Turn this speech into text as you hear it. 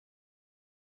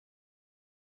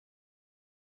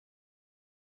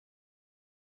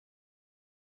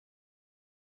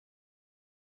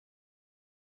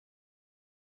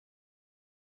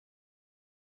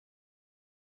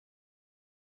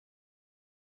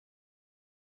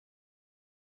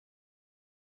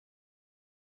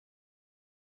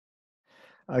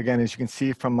Again, as you can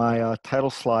see from my title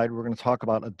slide, we're going to talk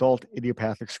about adult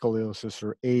idiopathic scoliosis,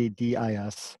 or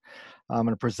ADIS. I'm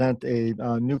going to present a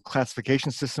new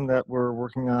classification system that we're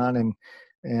working on,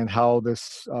 and how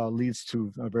this leads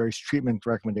to various treatment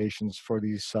recommendations for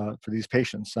these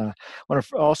patients. I want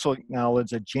to also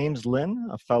acknowledge that James Lin,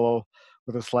 a fellow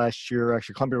with us last year,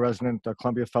 actually Columbia resident,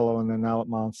 Columbia fellow, and then now at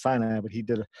Mount Sinai, but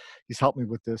he's helped me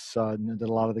with this and did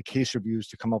a lot of the case reviews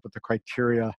to come up with the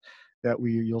criteria that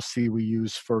you'll see we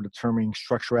use for determining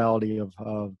structurality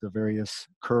of the various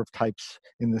curve types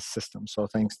in this system. So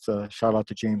shout out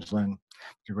to James Lin,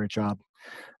 did a great job.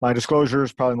 My disclosure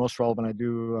is probably most relevant. I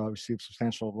do receive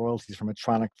substantial royalties from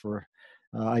Medtronic for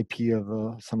IP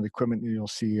of some of the equipment you'll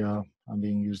see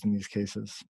being used in these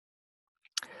cases.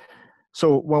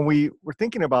 So when we were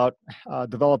thinking about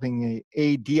developing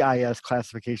a ADIS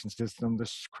classification system,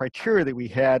 this criteria that we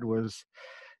had was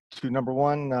to, number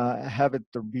one, have it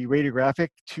be radiographic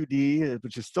 2D,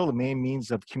 which is still the main means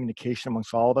of communication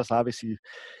amongst all of us. Obviously,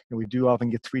 we do often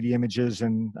get 3D images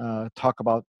and talk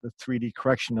about the 3D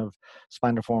correction of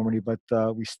spine deformity, but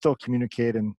we still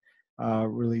communicate and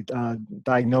really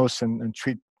diagnose and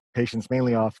treat patients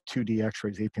mainly off 2D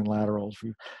x-rays, AP and laterals.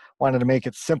 We wanted to make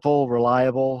it simple,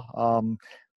 reliable.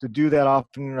 To do that,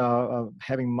 often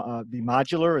having be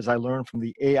modular, as I learned from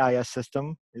the AIS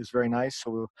system, is very nice.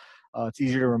 So it's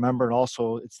easier to remember, and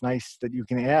also it's nice that you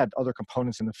can add other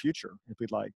components in the future if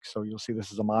we'd like. So you'll see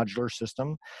this is a modular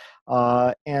system.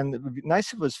 And it would be nice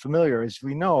if it was familiar. As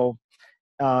we know,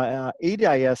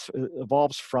 ADIS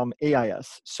evolves from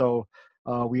AIS. So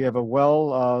we have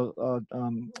a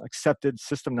accepted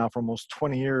system now for almost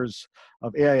 20 years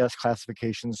of AIS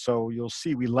classification. So you'll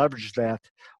see we leverage that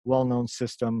well-known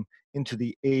system into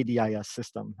the ADIS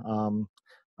system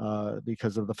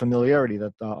because of the familiarity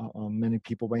that many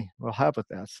people will have with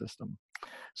that system.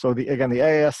 So the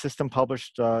AIS system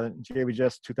published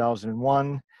JBJS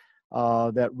 2001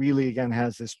 that really again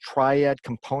has this triad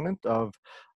component of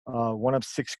one of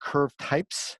 6 curve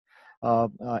types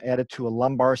added to a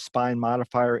lumbar spine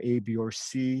modifier A, B, or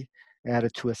C,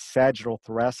 added to a sagittal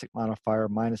thoracic modifier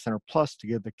 -N or plus to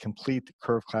give the complete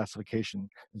curve classification.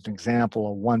 As an example,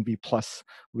 a 1B plus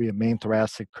would be a main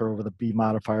thoracic curve with a B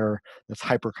modifier that's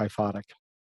hyperkyphotic.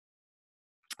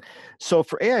 So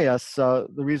for AIS, the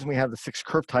reason we have the 6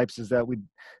 curve types is that we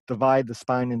divide the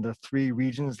spine into 3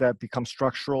 regions that become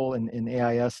structural. In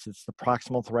AIS, it's the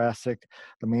proximal thoracic,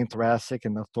 the main thoracic,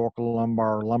 and the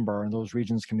thoracolumbar or lumbar. And those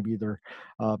regions can be either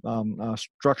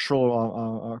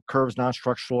structural curves,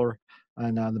 non-structural,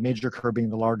 and the major curve being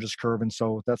the largest curve. And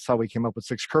so that's how we came up with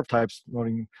 6 curve types,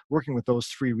 working with those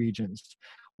 3 regions.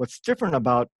 What's different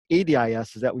about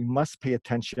ADIS is that we must pay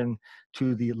attention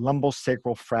to the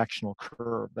lumbosacral fractional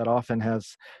curve. That often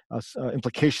has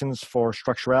implications for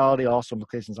structurality, also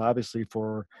implications obviously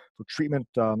for treatment,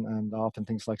 and often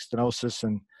things like stenosis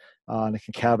and the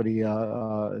concavity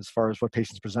as far as what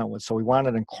patients present with. So we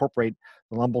wanted to incorporate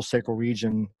the lumbosacral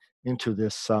region into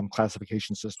this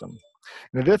classification system.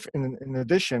 In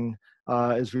addition,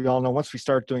 as we all know, once we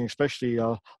start doing especially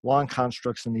long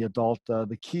constructs in the adult,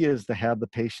 the key is to have the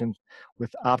patient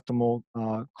with optimal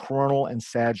coronal and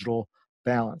sagittal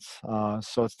balance.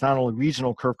 So it's not only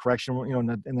regional curve correction.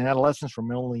 In the adolescents, we're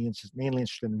mainly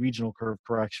interested in regional curve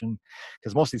correction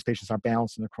because most of these patients are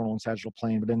balanced in the coronal and sagittal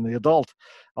plane. But in the adult,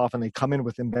 often they come in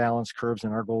with imbalanced curves,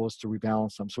 and our goal is to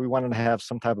rebalance them. So we wanted to have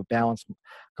some type of balance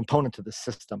component to the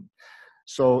system.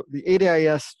 So the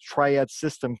ADIS triad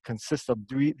system consists of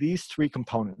these 3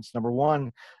 components. Number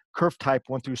one, curve type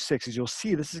 1 through 6. As you'll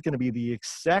see, this is going to be the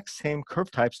exact same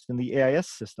curve types in the AIS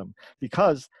system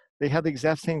because they have the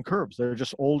exact same curves. They're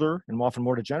just older and often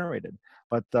more degenerated,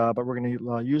 but we're going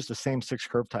to use the same 6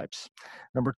 curve types.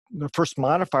 The first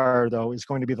modifier, though, is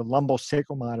going to be the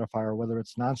lumbosacral modifier, whether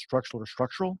it's non-structural or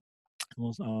structural.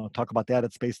 We'll talk about that.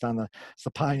 It's based on the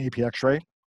supine AP X-ray.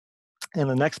 And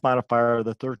the next modifier,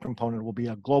 the third component, will be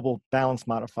a global balance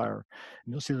modifier.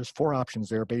 And you'll see there's 4 options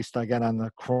there based, again, on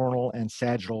the coronal and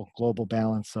sagittal global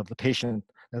balance of the patient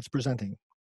that's presenting.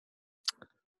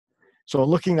 So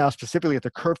looking now specifically at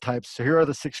the curve types, so here are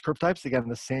the 6 curve types. Again,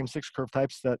 the same 6 curve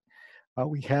types that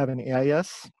we have in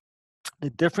AIS. The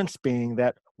difference being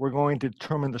that we're going to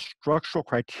determine the structural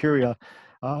criteria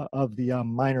of the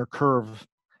minor curve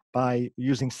by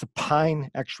using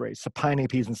supine x-rays, supine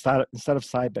APs instead of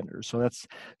side benders. So that's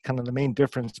kind of the main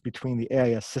difference between the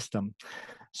AIS system.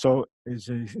 So as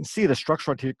you can see, the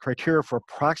structural criteria for a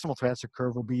proximal thoracic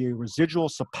curve will be a residual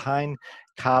supine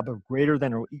cob of greater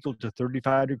than or equal to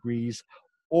 35 degrees,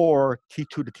 or T2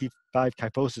 to T5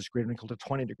 kyphosis greater than or equal to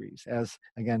 20 degrees, as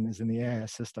again is in the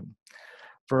AIS system.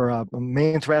 For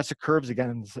main thoracic curves,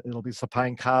 again, it'll be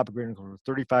supine cob greater than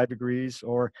 35 degrees,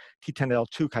 or T10 to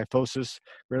L2 kyphosis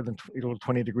greater than equal to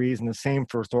 20 degrees, and the same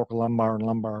for thoracolumbar and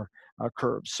lumbar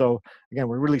curves. So again,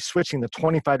 we're really switching the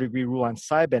 25-degree rule on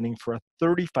side bending for a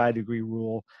 35-degree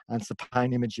rule on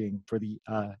supine imaging for the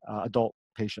adult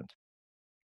patient.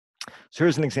 So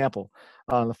here's an example.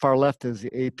 On the far left is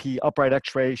the AP upright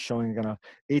x-ray showing an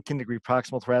 18-degree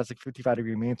proximal thoracic,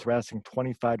 55-degree main thoracic, and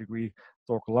 25-degree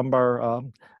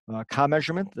thoracolumbar cob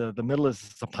measurement. The middle is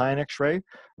the supine x-ray,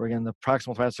 where again, the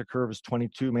proximal thoracic curve is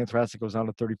 22, main thoracic goes down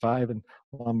to 35, and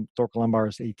thoracolumbar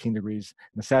is 18 degrees.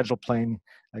 In the sagittal plane,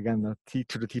 again, the T2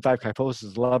 to T5 kyphosis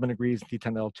is 11 degrees, and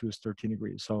T10 to L2 is 13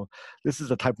 degrees. So this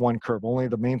is a type 1 curve. Only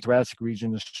the main thoracic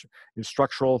region is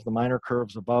structural. The minor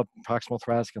curves above proximal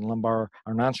thoracic and lumbar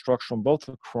are non-structural in both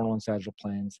the coronal and sagittal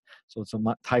planes. So it's a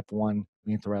type 1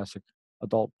 main thoracic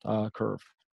adult curve.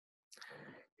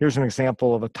 Here's an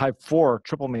example of a type 4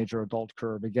 triple major adult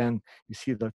curve. Again, you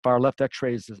see the far left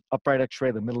x-ray is the upright x-ray,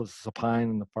 the middle is the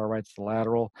supine, and the far right is the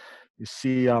lateral. You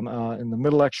see in the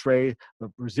middle x-ray,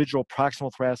 the residual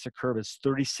proximal thoracic curve is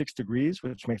 36 degrees,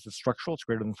 which makes it structural. It's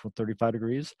greater than 35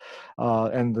 degrees.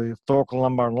 And the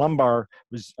thoracolumbar and lumbar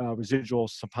residual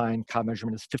supine cob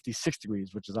measurement is 56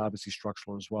 degrees, which is obviously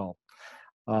structural as well.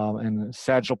 And the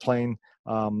sagittal plane,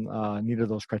 neither of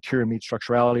those criteria meet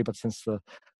structurality, but since the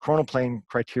coronal plane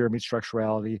criteria meets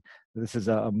structurality, this is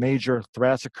a major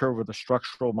thoracic curve with a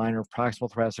structural minor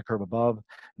proximal thoracic curve above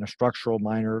and a structural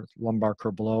minor lumbar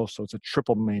curve below. So it's a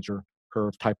triple major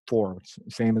curve, type 4,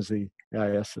 same as the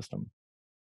AIS system.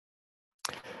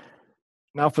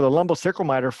 Now for the lumbosacral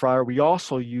miter friar, we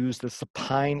also use the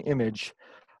supine image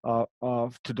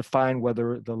to define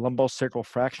whether the lumbosacral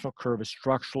fractional curve is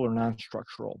structural or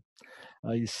non-structural.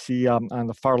 You see on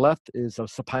the far left is a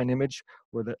supine image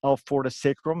where the L4 to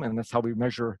sacrum, and that's how we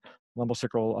measure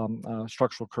lumbosacral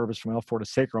structural curves from L4 to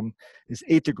sacrum, is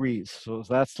 8 degrees. So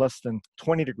that's less than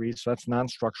 20 degrees, so that's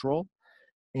non-structural.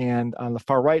 And on the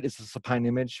far right is the supine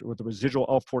image with the residual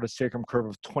L4 to sacrum curve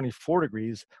of 24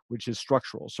 degrees, which is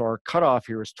structural. So our cutoff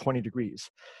here is 20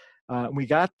 degrees. We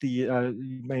got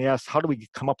you may ask, how do we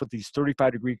come up with these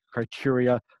 35-degree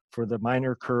criteria for the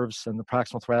minor curves and the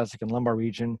proximal thoracic and lumbar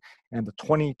region, and the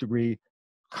 20-degree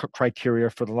criteria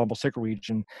for the lumbosacral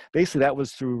region? Basically, that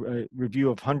was through a review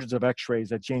of hundreds of x-rays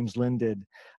that James Lynn did,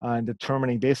 and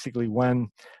determining basically when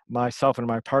myself and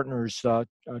my partners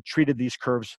treated these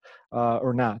curves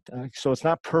or not. So it's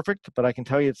not perfect, but I can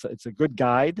tell you it's a good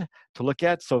guide to look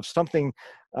at. So if something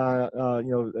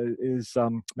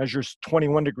measures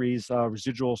 21 degrees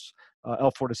residuals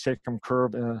L4 to sacrum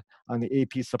curve on the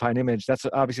AP supine image, that's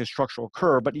obviously a structural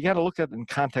curve, but you got to look at it in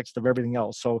context of everything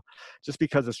else. So just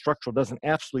because it's structural doesn't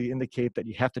absolutely indicate that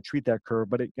you have to treat that curve,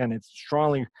 but again, it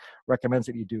strongly recommends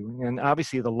that you do. And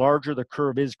obviously, the larger the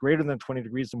curve is, greater than 20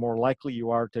 degrees, the more likely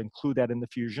you are to include that in the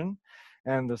fusion.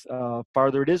 And the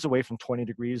farther it is away from 20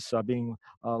 degrees, being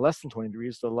less than 20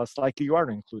 degrees, the less likely you are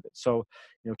to include it. So,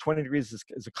 20 degrees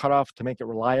is a cutoff to make it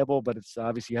reliable, but it's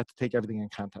obviously you have to take everything in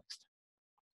context.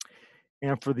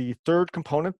 And for the third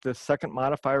component, the second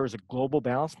modifier is a global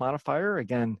balance modifier.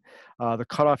 Again, the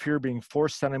cutoff here being 4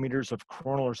 centimeters of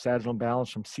coronal or sagittal imbalance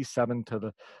from C7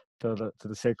 to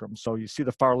the sacrum. So you see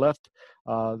the far left,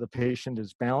 the patient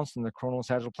is balanced in the coronal and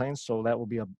sagittal planes, so that will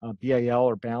be a BAL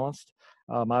or balanced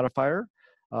modifier.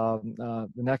 The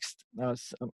next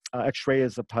x-ray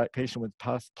is a patient with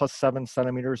plus 7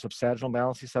 centimeters of sagittal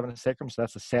imbalance, C7 to sacrum, so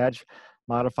that's a SAG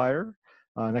modifier.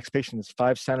 Next patient is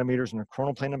 5 centimeters in a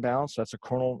coronal plane imbalance, so that's a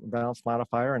coronal imbalance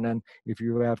modifier. And then if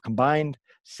you have combined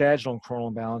sagittal and coronal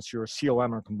imbalance, you're a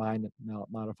COM or combined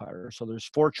modifier. So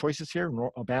there's 4 choices here: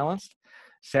 balanced,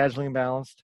 sagittally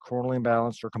imbalanced, coronally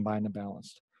imbalanced, or combined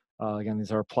imbalanced. Again,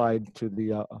 these are applied to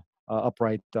the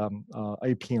upright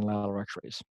AP and lateral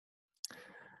x-rays.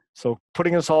 So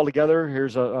putting this all together,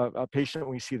 here's a patient.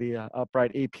 We see the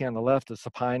upright AP on the left, the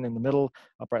supine in the middle,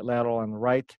 upright lateral on the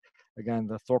right. Again,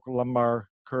 the thoracolumbar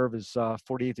curve is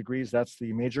 48 degrees. That's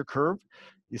the major curve.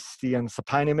 You see on the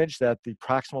supine image that the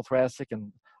proximal thoracic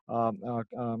and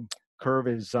curve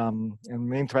is, and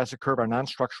main thoracic curve are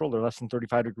non-structural. They're less than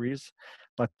 35 degrees.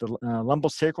 But the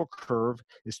lumbosacral curve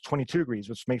is 22 degrees,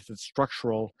 which makes it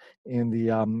structural in the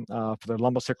for the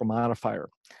lumbosacral modifier.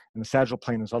 And the sagittal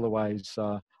plane is otherwise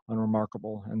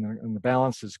unremarkable. And the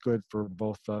balance is good for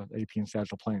both AP and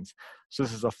sagittal planes. So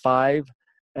this is a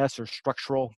 5S or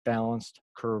structural balanced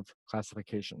curve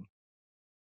classification.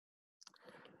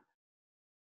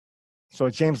 So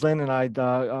James Lynn and I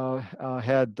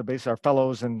had our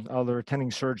fellows and other attending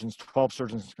surgeons, 12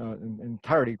 surgeons in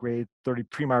entirety, grade 30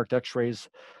 pre-marked x-rays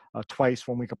twice,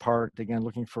 1 week apart, again,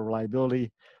 looking for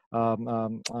reliability.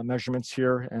 measurements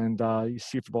here, and you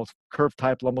see for both curve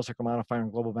type, lumbosacral modifier,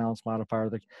 and global balance modifier,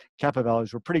 the kappa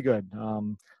values were pretty good. A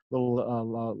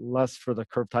little less for the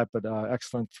curve type, but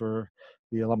excellent for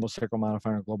the lumbosacral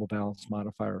modifier and global balance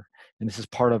modifier. And this is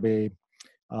part of a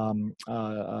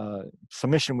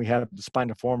submission we had of the spine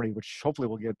deformity, which hopefully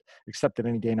will get accepted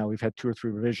any day now. We've had 2 or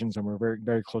 3 revisions, and we're very,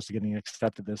 very close to getting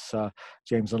accepted. This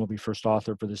James Lynn will be first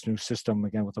author for this new system,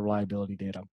 again, with the reliability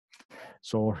data.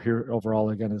 So here overall,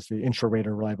 again, is the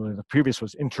intra-rater reliability. The previous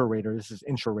was inter-rater. This is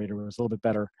intra-rater. It was a little bit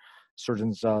better.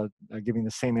 Surgeons giving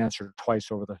the same answer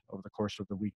twice over the course of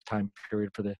the week time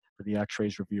period for the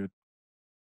X-rays reviewed.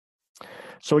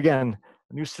 So again,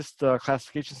 a new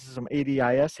classification system,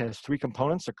 ADIS, has 3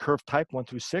 components: a curve type 1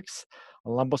 through 6, a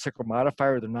lumbosacral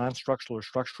modifier, either non-structural or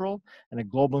structural, and a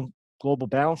global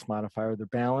balance modifier, they're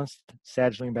balanced,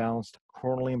 sagittally imbalanced,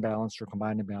 coronally imbalanced, or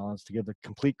combined imbalanced, to give the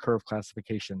complete curve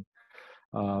classification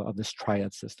of this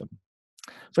triad system.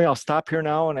 So yeah, I'll stop here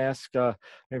now and ask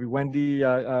maybe Wendy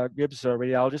Gibbs,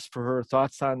 radiologist, for her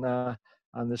thoughts on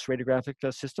this radiographic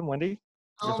system. Wendy,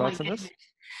 your thoughts on this?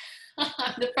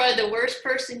 I'm probably the worst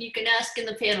person you can ask in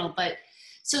the panel, but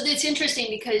so it's interesting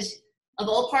because of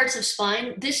all parts of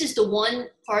spine, this is the one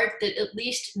part that at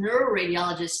least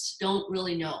neuroradiologists don't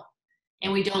really know,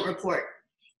 and we don't report.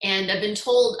 And I've been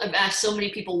told, I've asked so many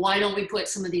people, why don't we put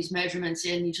some of these measurements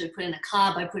in? Usually put in a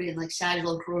cob, I put in like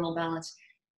sagittal and coronal balance.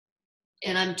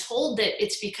 And I'm told that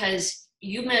it's because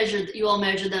you all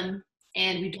measure them,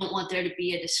 and we don't want there to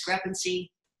be a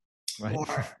discrepancy, right,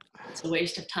 or it's a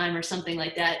waste of time or something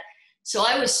like that. So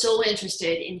I was so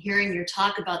interested in hearing your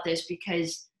talk about this,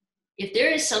 because if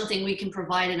there is something we can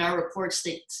provide in our reports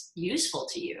that's useful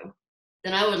to you,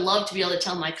 then I would love to be able to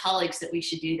tell my colleagues that we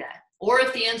should do that. Or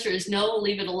if the answer is no,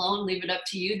 leave it alone, leave it up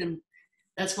to you, then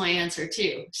that's my answer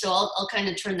too. So I'll kind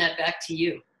of turn that back to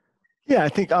you. Yeah, I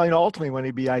think ultimately, when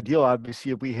it'd be ideal,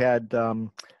 obviously, if we had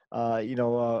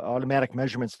automatic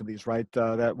measurements of these, right?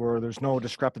 That there's no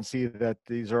discrepancy, that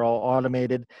these are all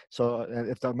automated. So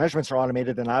if the measurements are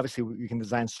automated, then obviously you can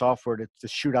design software to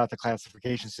shoot out the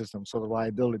classification system, so the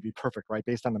reliability would be perfect, right,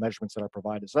 based on the measurements that are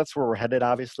provided. So that's where we're headed,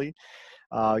 obviously.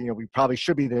 We probably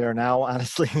should be there now,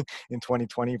 honestly, in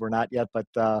 2020. We're not yet, but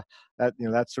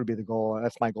that sort of be the goal.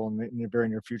 That's my goal in the very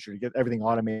near future, to get everything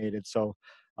automated. So,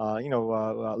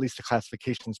 at least the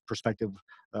classifications perspective,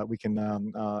 we can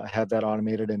have that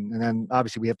automated. And then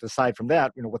obviously we have to decide from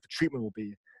that, what the treatment will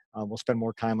be. We'll spend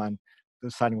more time on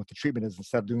deciding what the treatment is,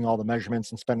 instead of doing all the measurements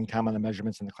and spending time on the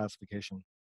measurements and the classification.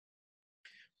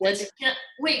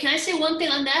 Can I say one thing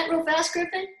on that real fast,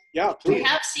 Griffin? Yeah, please. We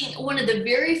have seen one of the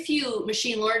very few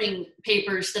machine learning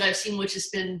papers that I've seen, which has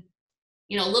been,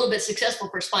 a little bit successful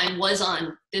for spine, was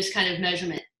on this kind of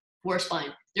measurement for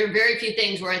spine. There are very few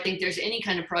things where I think there's any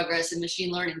kind of progress in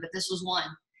machine learning, but this was one.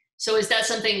 So is that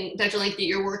something, Dr. Lenke, that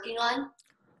you're working on?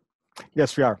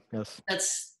 Yes, we are. Yes.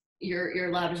 That's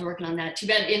your lab is working on that. Too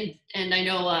bad. And I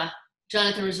know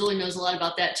Jonathan Rizzulli knows a lot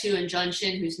about that too, and John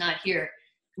Shin, who's not here.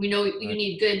 We know you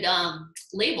need good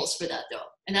labels for that, though.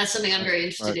 And that's something I'm very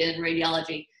interested in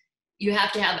radiology. You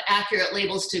have to have accurate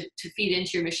labels to feed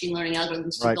into your machine learning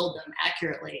algorithms to build them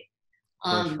accurately.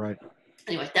 Right.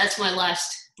 Anyway, that's my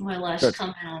last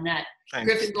comment on that.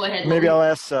 Thanks. Griffin, go ahead. Maybe I'll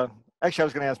ask, actually I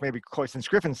was going to ask maybe Coy, since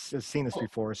Griffin's has seen this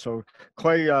before. So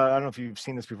Coy, I don't know if you've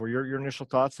seen this before, your initial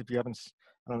thoughts, if you haven't,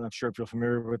 I'm not sure if you're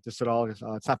familiar with this at all.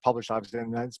 It's not published, obviously,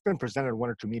 and it's been presented at 1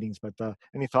 or 2 meetings, but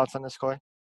any thoughts on this, Coy?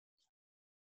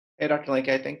 Hey, Dr. Lenke,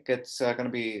 I think it's going to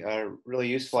be really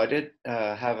useful. I did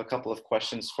have a couple of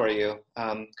questions for you.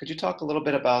 Could you talk a little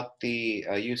bit about the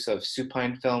use of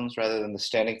supine films rather than the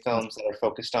standing films that are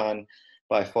focused on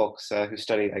by folks who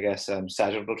study, I guess,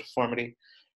 sagittal deformity?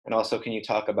 And also, can you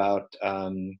talk about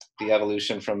the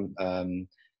evolution from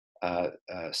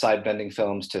side bending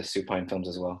films to supine films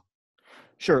as well?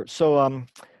 Sure. So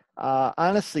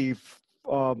honestly,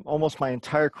 almost my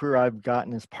entire career I've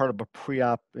gotten as part of a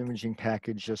pre-op imaging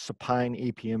package, a supine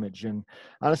AP image. And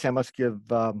honestly, I must give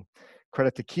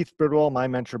credit to Keith Bridwell, my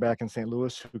mentor back in St.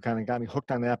 Louis, who kind of got me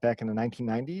hooked on that back in the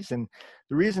 1990s. And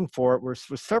the reason for it was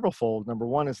severalfold. Number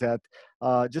one is that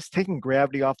just taking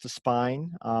gravity off the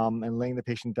spine and laying the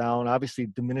patient down obviously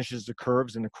diminishes the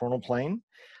curves in the coronal plane.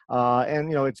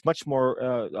 And it's much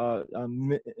more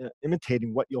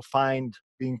imitating what you'll find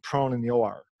being prone in the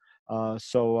OR.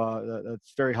 So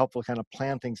that's very helpful to kind of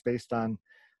plan things based on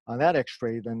on that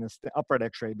x-ray than the upright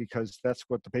x-ray, because that's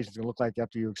what the patient's going to look like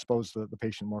after you expose the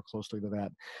patient more closely to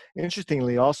that.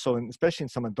 Interestingly also, and especially in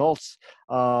some adults,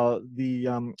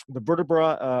 the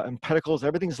vertebra and pedicles,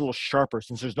 everything's a little sharper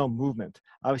since there's no movement.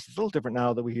 Obviously, it's a little different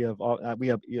now that we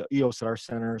have EOS at our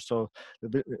center, so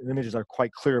the images are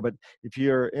quite clear. But if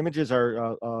your images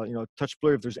are touch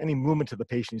blurry, if there's any movement to the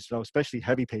patient, especially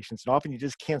heavy patients, and often you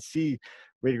just can't see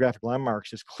radiographic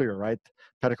landmarks is clear, right?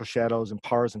 Pedicle shadows and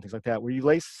pars and things like that. Where you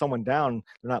lay someone down,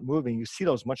 they're not moving, you see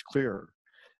those much clearer.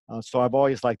 So I've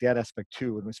always liked that aspect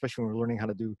too, and especially when we're learning how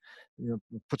to do,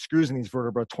 put screws in these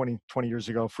vertebrae 20 years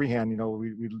ago, freehand,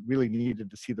 we really needed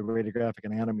to see the radiographic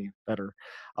anatomy better.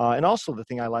 And also the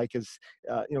thing I like is,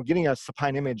 getting a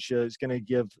supine image is going to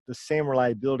give the same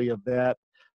reliability of that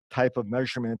type of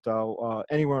measurement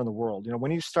anywhere in the world.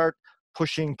 When you start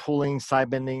pushing, pulling, side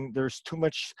bending, there's too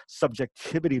much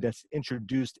subjectivity that's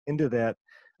introduced into that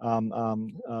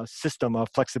system of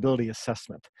flexibility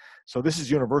assessment. So this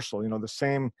is universal. The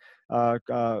same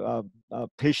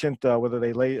patient, whether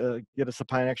they get a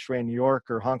supine X-ray in New York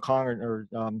or Hong Kong or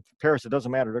Paris, it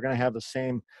doesn't matter. They're going to have the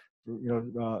same.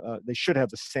 They should have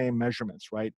the same measurements,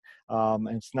 right? And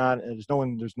it's not.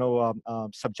 There's no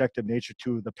subjective nature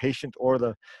to the patient or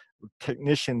the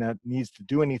technician that needs to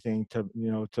do anything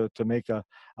to make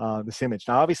this image.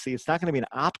 Now, obviously, it's not going to be an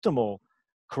optimal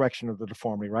correction of the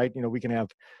deformity, right? We can have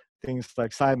things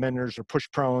like side benders or push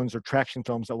prones or traction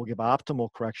films that will give optimal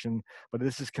correction, but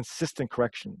this is consistent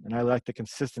correction, and I like the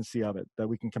consistency of it, that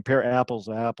we can compare apples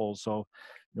to apples. So,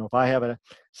 if I have a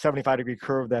 75-degree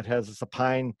curve that has a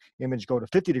supine image go to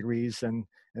 50 degrees and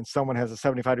someone has a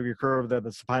 75-degree curve that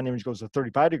the supine image goes to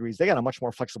 35 degrees, they got a much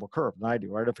more flexible curve than I do,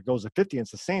 right? If it goes to 50 and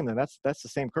it's the same, then that's the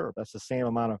same curve. That's the same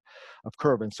amount of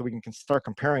curve. And so we can start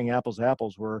comparing apples to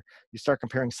apples. Where you start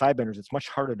comparing side benders, it's much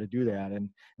harder to do that. And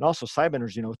also side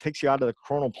benders, it takes you out of the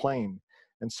coronal plane.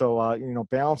 And so,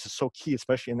 balance is so key,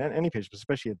 especially in any patient,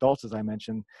 especially adults, as I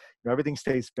mentioned. Everything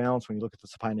stays balanced when you look at the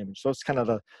supine image. So it's kind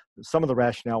of some of the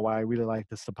rationale why I really like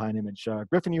the supine image.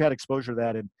 Griffin, you had exposure to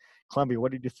that in Columbia.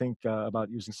 What did you think about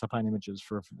using supine images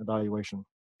for evaluation?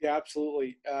 Yeah,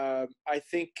 absolutely. I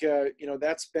think,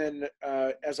 that's been,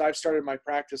 as I've started my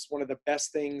practice, one of the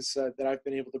best things that I've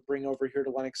been able to bring over here to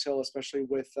Lenox Hill, especially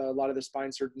with a lot of the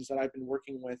spine surgeons that I've been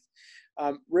working with.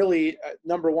 Really,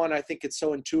 number one, I think it's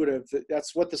so intuitive.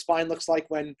 That's what the spine looks like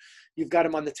when you've got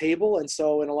them on the table. And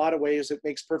so in a lot of ways, it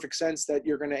makes perfect sense that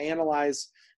you're going to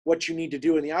analyze what you need to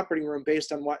do in the operating room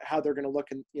based on how they're going to look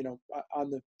in, on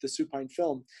the supine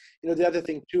film. The other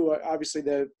thing too, obviously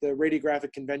the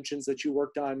radiographic conventions that you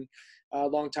worked on a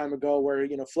long time ago, where,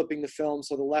 flipping the film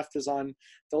so the left is on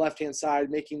the left-hand side,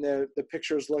 making the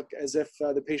pictures look as if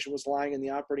the patient was lying in the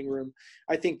operating room.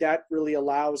 I think that really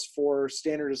allows for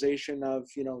standardization of,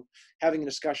 having a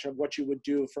discussion of what you would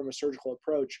do from a surgical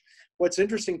approach. What's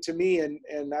interesting to me, and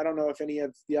I don't know if any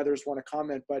of the others want to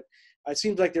comment, but it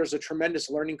seems like there's a tremendous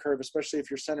learning curve, especially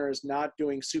if your center is not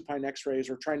doing supine x-rays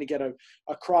or trying to get a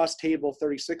cross table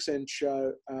 36-inch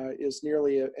is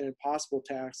nearly an impossible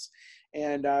task.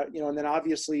 And, and then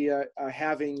obviously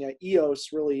having EOS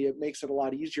really, it makes it a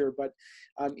lot easier. But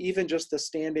even just the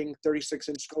standing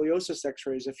 36-inch scoliosis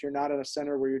x-rays, if you're not at a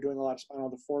center where you're doing a lot of spinal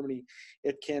deformity,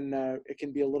 it can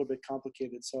be a little bit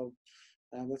complicated. So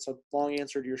that's a long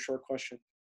answer to your short question.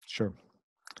 Sure.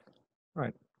 All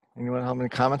right. Anyone have any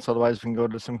comments? Otherwise, we can go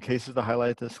to some cases to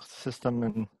highlight this system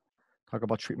and talk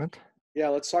about treatment. Yeah,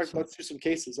 let's do some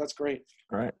cases. That's great.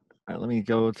 All right. All right, let me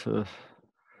go to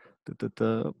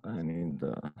I need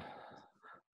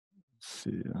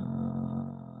see.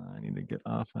 I need to get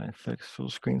off my fixed full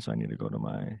screen, so I need to go to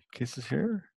my cases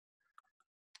here.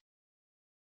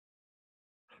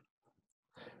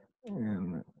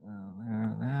 And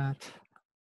that.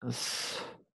 This.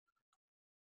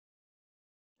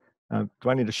 Do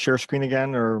I need to share screen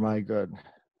again, or am I good?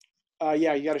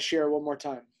 Yeah, you got to share one more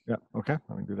time. Yeah. Okay.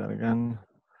 Let me do that again.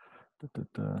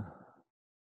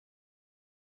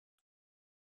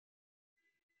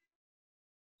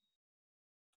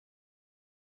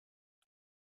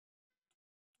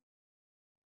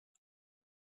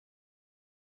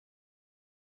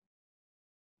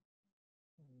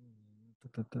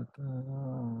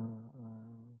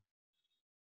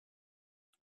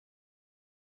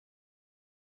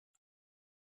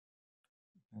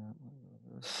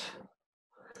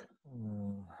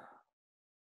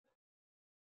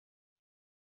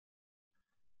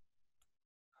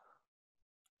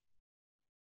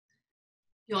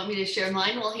 You want me to share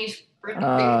mine while he's working?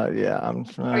 Yeah, I'm.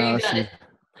 Or you got it?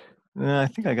 Yeah, I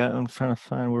think I got. I'm trying to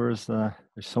find where is the.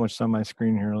 There's so much on my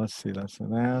screen here. Let's see. That's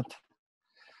that.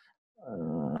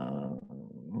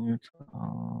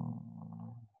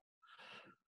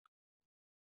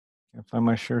 Can't find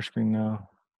my share screen now.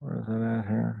 Where is it at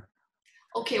here?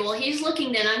 Okay, well, he's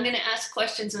looking then. I'm going to ask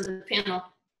questions of the panel.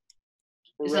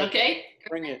 Is that Right. okay?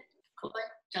 Bring it. Cool.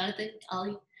 Jonathan,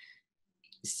 Ollie?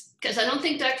 Because I don't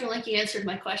think Dr. Lenke answered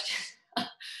my question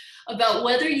about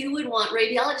whether you would want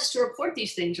radiologists to report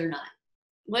these things or not.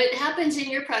 What happens in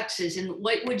your practices and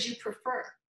what would you prefer?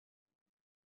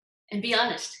 And be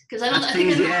honest, because I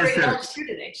think I'm not a radiologist here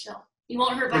today, so you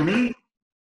won't hurt my feelings.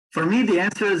 For me, the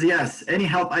answer is yes. Any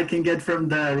help I can get from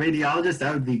the radiologist,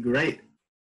 that would be great.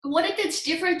 What if it's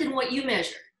different than what you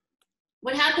measure?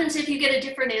 What happens if you get a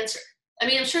different answer? I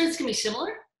mean, I'm sure it's gonna be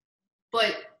similar,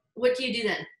 but what do you do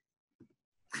then?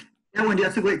 Yeah, Wendy,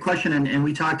 that's a great question, and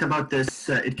we talked about this.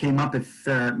 It came up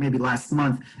maybe last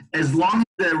month. As long as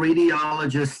the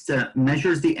radiologist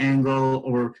measures the angle,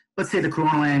 or let's say the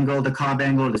coronal angle, the Cobb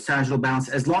angle, or the sagittal balance,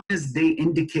 as long as they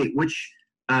indicate which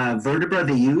vertebra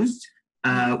they used,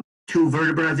 two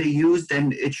vertebra they used,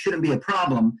 then it shouldn't be a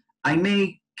problem. I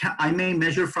may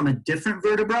measure from a different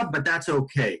vertebra, but that's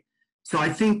okay. So I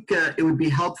think it would be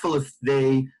helpful if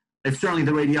certainly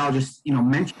the radiologist,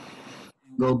 mentions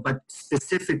but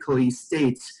specifically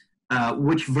states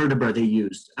which vertebra they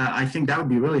used. I think that would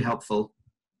be really helpful.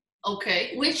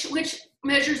 Okay, which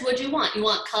measures would you want? You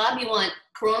want Cobb, you want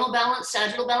coronal balance,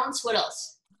 sagittal balance, what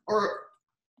else? Or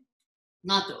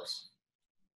not those?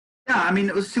 Yeah, I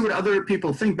mean, let's see what other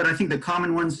people think, but I think the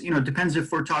common ones, depends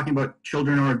if we're talking about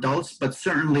children or adults, but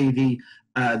certainly the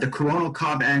coronal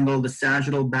Cobb angle, the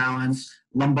sagittal balance,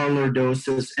 lumbar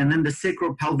lordosis, and then the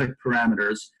sacropelvic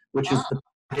parameters, which is the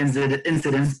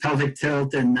incidence, pelvic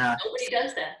tilt, and nobody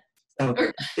does that. So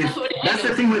that's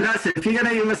the thing with us. If you're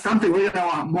gonna give us something, we're gonna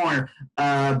want more.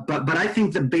 But I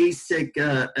think the basic,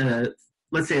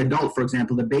 let's say adult, for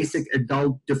example, the basic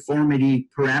adult deformity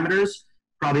parameters,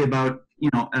 probably about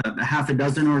a half a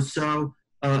dozen or so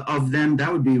of them.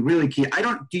 That would be really key.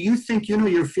 Do you think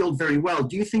your field very well?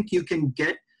 Do you think you can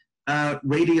get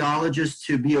radiologists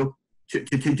to be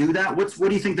to do that? What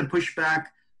do you think the pushback?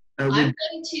 I'm going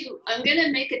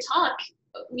to make a talk,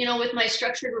 with my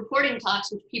structured reporting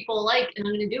talks, which people like, and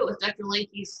I'm going to do it with Dr.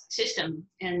 Lenke's system,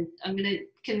 and I'm going to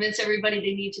convince everybody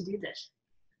they need to do this.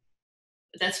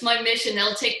 That's my mission.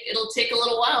 It'll take a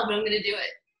little while, but I'm going to do it.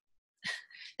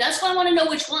 That's why I want to know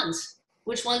which ones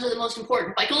are the most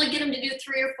important. If I can only get them to do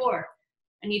 3 or 4,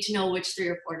 I need to know which 3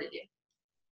 or 4 to do.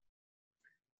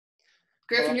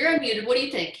 Griffin, you're unmuted. What do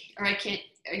you think? Or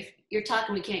if you're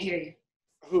talking, we can't hear you.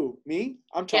 Who, me?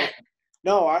 I'm talking. Yeah.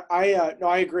 No,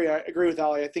 I agree. I agree with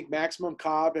Ali. I think maximum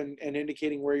Cobb and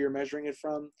indicating where you're measuring it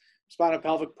from,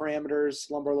 spinopelvic parameters,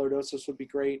 lumbar lordosis would be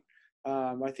great.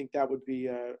 I think that would be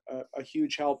a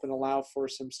huge help and allow for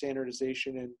some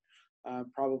standardization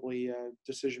and probably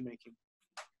decision making.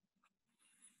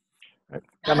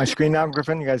 Got my screen now,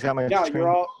 Griffin? You guys got my screen?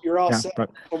 Yeah, you're all set. Right.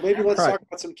 Well, maybe let's talk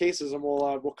about some cases, and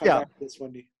we'll come back to this,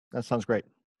 Wendy. That sounds great.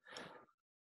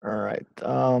 All right.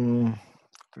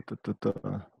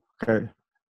 Okay.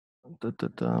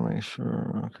 Make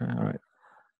sure. Okay.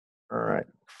 All right.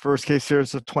 First case here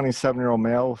is a 27-year-old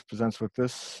male who presents with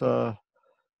this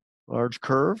large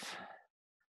curve.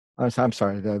 I'm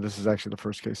sorry. This is actually the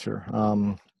first case here.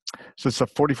 So it's a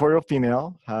 44-year-old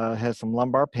female, has some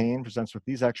lumbar pain, presents with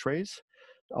these x-rays,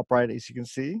 upright as you can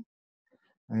see,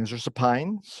 and these are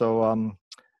supine. So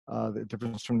the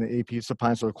difference from the AP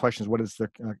supine. So the question is, what is the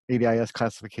ADIS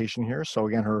classification here? So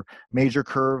again, her major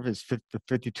curve is the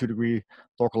 52-degree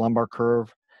thoracolumbar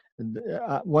curve.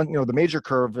 The major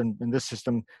curve in this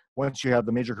system, once you have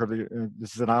the major curve,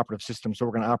 this is an operative system, so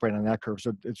we're going to operate on that curve.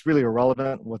 So it's really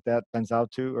irrelevant what that bends out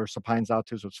to or supines out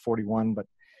to. So it's 41, but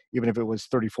even if it was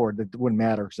 34, it wouldn't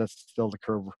matter because that's still the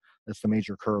curve. That's the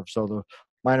major curve. So the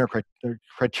minor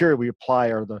criteria we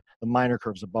apply are the minor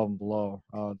curves above and below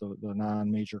the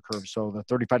non-major curves. So the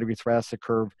 35-degree thoracic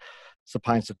curve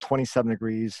supines to 27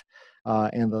 degrees,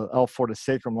 and the L4 to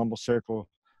sacrum lumbosacral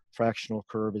fractional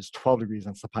curve is 12 degrees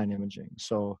on supine imaging.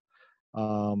 So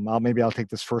I'll take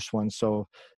this first one. So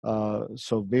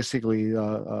basically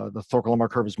the thoracolumbar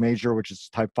curve is major, which is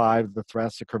type 5. The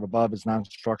thoracic curve above is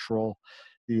non-structural.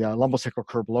 The lumbosacral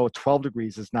curve below at 12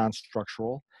 degrees is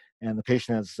non-structural, and the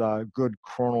patient has good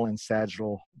coronal and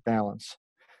sagittal balance.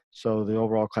 So the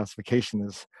overall classification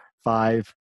is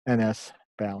 5 NS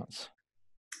balance.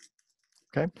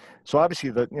 Okay, so obviously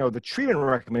the treatment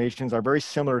recommendations are very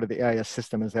similar to the AIS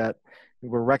system, is that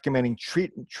we're recommending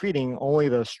treating only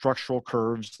the structural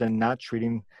curves and not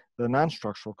treating the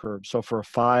non-structural curves. So for a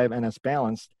 5 NS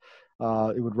balanced,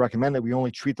 it would recommend that we only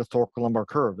treat the thoracolumbar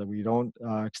curve, that we don't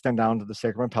extend down to the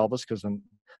sacrum and pelvis because the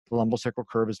lumbosacral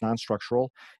curve is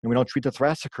non-structural, and we don't treat the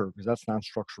thoracic curve because that's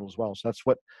non-structural as well. So that's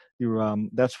what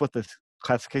the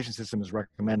classification system is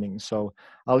recommending. So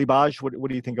Ali Baj, what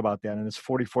do you think about that? And this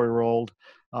 44-year-old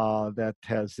that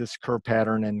has this curve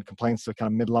pattern and complains of kind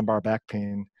of mid-lumbar back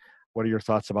pain. What are your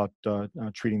thoughts about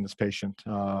treating this patient,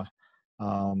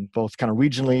 both kind of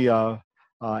regionally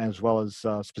as well as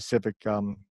specific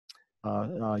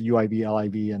UIV,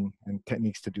 LIV, and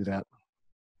techniques to do that?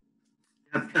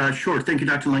 Sure. Thank you,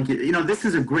 Dr. Lenke. You know, this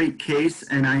is a great case,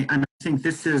 and I think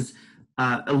this is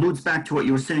alludes back to what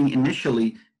you were saying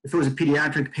initially. If it was a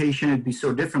pediatric patient, it'd be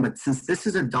so different. But since this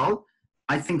is adult,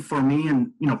 I think for me,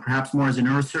 and you know, perhaps more as a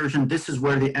neurosurgeon, this is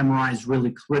where the MRI is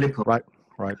really critical. Right.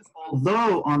 Right.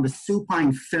 Although on the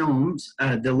supine films,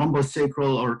 the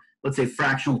lumbosacral or let's say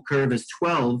fractional curve is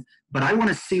 12, but I want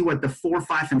to see what the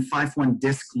 4-5 and 5-1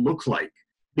 disc look like,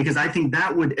 because I think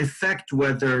that would affect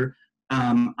whether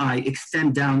I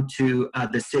extend down to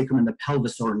the sacrum and the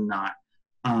pelvis or not.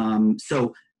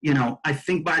 So, you know, I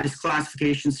think by this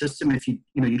classification system, if you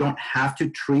don't have to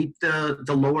treat the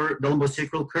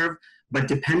lumbosacral curve, but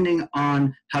depending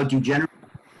on how degenerate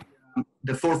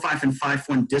the 4-5 and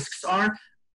 5-1 discs are,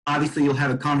 obviously you'll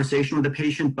have a conversation with the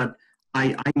patient, but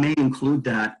I may include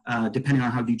that depending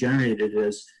on how degenerated it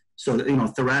is. So, you know,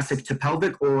 thoracic to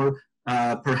pelvic, or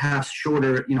perhaps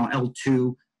shorter, you know,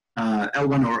 L2,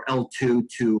 L1 or L2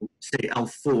 to say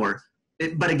L4.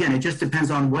 But again, it just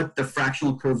depends on what the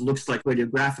fractional curve looks like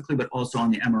radiographically, but also on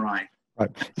the MRI. Right.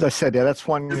 As I said, yeah, that's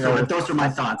one. You know, those are my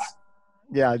thoughts.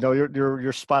 Yeah, no,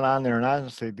 you're spot on there. And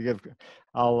honestly,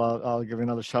 I'll give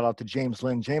another shout out to James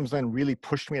Lynn. James Lynn really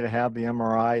pushed me to have the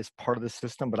MRI as part of the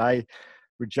system, but I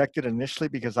rejected it initially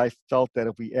because I felt that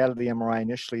if we added the MRI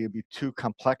initially, it'd be too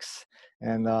complex,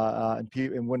 and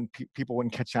people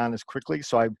wouldn't catch on as quickly.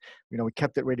 So we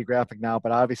kept it radiographic now,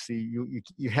 but obviously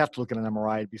you have to look at an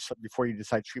MRI before you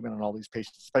decide treatment on all these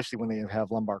patients, especially when they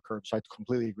have lumbar curves. So I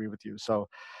completely agree with you. So,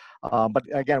 but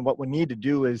again, what we need to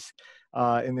do is,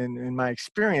 and in my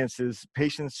experience, is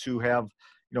patients who have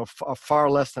far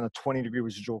less than a 20-degree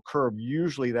residual curve,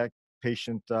 usually that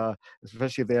patient,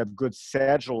 especially if they have good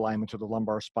sagittal alignment to the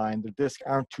lumbar spine, the discs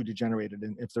aren't too degenerated,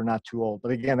 and if they're not too old.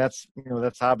 But again, that's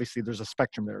obviously there's a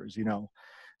spectrum there, as you know.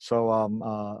 So,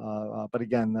 but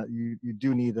again, you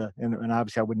do need and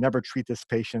obviously I would never treat this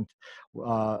patient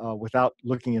without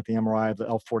looking at the MRI of the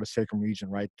L4 to sacrum region,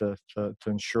 right, to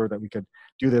ensure that we could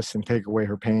do this and take away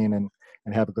her pain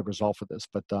and have a good result for this.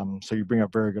 But so you bring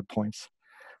up very good points.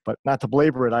 But not to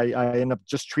belabor it, I end up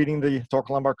just treating the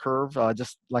thoracolumbar curve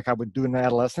just like I would do in an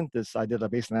adolescent. I did a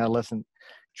based on adolescent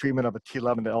treatment of a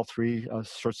T11 to L3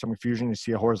 short stem fusion. You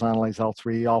see a horizontalized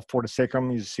L3, L4 to sacrum.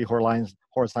 You see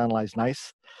horizontalized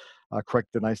nice,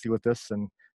 corrected nicely with this, and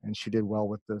she did well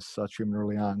with this treatment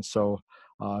early on. So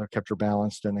kept her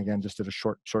balanced, and again just did a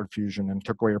short fusion and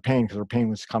took away her pain, because her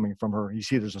pain was coming from her. You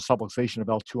see there's a subluxation of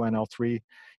L2 and L3. You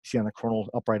see on the coronal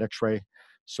upright X-ray.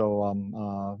 So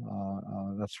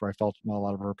that's where I felt a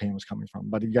lot of her pain was coming from.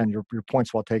 But again, your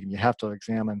point's well taken. You have to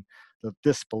examine the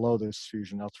disc below this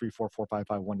fusion, L3, 4, 4, 5,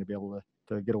 5, 1, to be able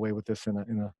to get away with this in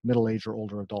a middle-aged or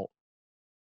older adult.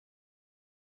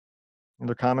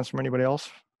 Other comments from anybody else?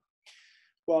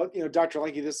 Well, Dr.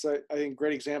 Lenke, this is, I think,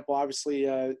 great example. Obviously,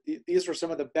 these were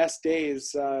some of the best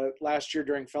days last year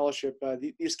during fellowship.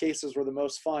 These cases were the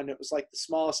most fun. It was like the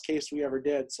smallest case we ever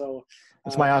did. So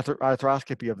it's my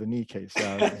arthroscopy of the knee case.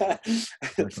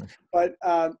 Exactly. But,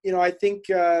 I think,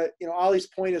 Ali's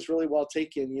point is really well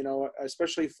taken,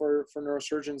 especially for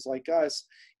neurosurgeons like us.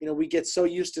 We get so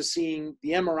used to seeing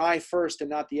the MRI first and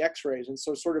not the x-rays. And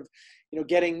so sort of,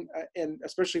 getting, and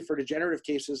especially for degenerative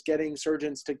cases, getting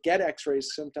surgeons to get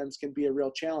x-rays sometimes can be a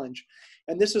real challenge.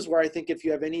 And this is where I think if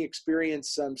you have any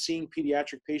experience seeing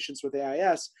pediatric patients with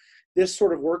AIS, this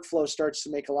sort of workflow starts to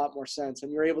make a lot more sense,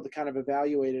 and you're able to kind of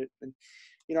evaluate it. And,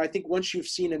 I think once you've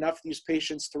seen enough of these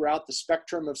patients throughout the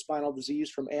spectrum of spinal disease,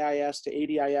 from AIS to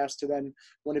ADIS to then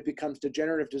when it becomes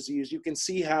degenerative disease, you can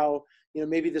see how,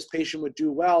 maybe this patient would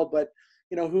do well, but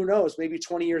who knows, maybe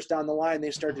 20 years down the line,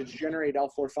 they start to degenerate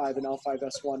L4-5 and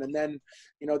L5-S1. And then,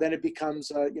 then it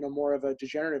becomes, more of a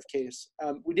degenerative case.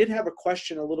 We did have a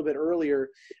question a little bit earlier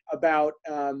about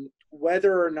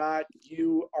whether or not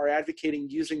you are advocating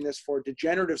using this for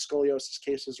degenerative scoliosis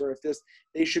cases, or if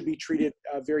they should be treated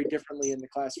very differently in the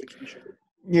classification.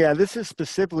 Yeah, this is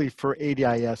specifically for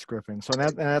ADIS, Griffin. So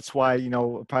that's why,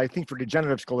 I think for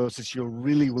degenerative scoliosis, you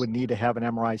really would need to have an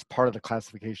MRI as part of the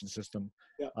classification system,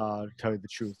 to tell you the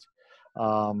truth.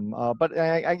 But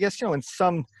I guess, in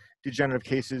some degenerative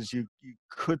cases, you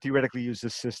could theoretically use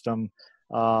this system,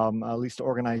 at least to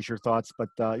organize your thoughts. But,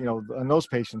 in those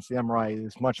patients, the MRI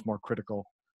is much more critical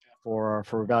for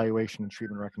evaluation and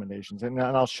treatment recommendations. And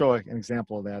I'll show an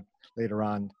example of that later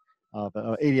on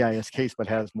ADIS case, but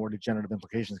has more degenerative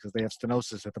implications because they have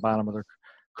stenosis at the bottom of their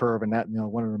curve, and that,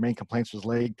 one of their main complaints was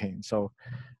leg pain. So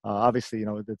obviously,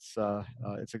 it's a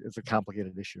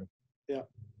complicated issue. Yeah,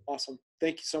 awesome.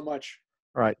 Thank you so much.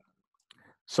 All right.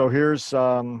 So here's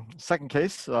second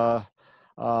case.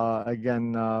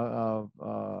 Again,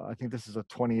 I think this is a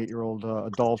 28-year-old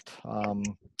adult.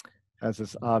 Has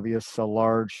this obvious,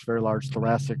 very large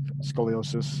thoracic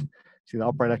scoliosis. See the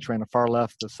upright X-ray on the far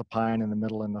left, the supine in the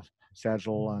middle, and the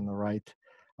sagittal on the right.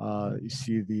 You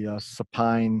see the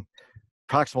supine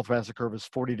proximal thoracic curve is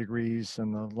 40 degrees,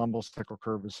 and the lumbosacral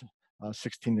curve is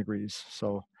 16 degrees.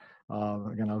 So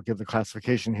again, I'll give the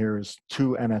classification here as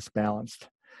 2 MS balanced.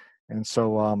 And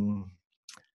so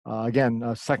again,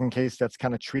 a second case that's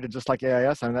kind of treated just like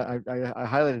AIS. I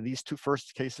highlighted these two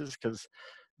first cases because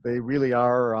they really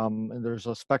are, and there's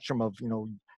a spectrum of,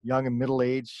 young and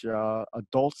middle-aged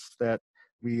adults that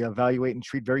we evaluate and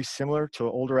treat very similar to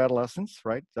older adolescents,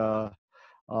 right?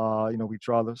 We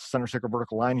draw the center sacral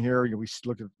vertical line here. We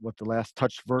look at what the last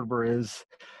touched vertebra is.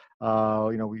 We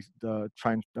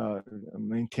try and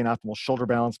maintain optimal shoulder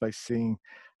balance by seeing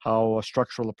how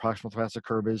structural the proximal thoracic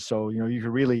curve is. So, you could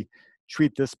really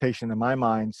treat this patient, in my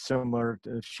mind, similar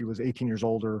to if she was 18 years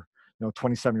older,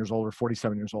 27 years old or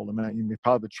 47 years old. I mean, you may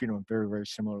probably treat them very, very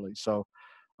similarly. So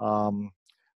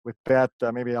with that,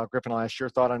 maybe Griffin, I'll ask your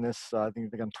thought on this. I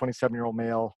think, again, 27-year-old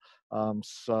male,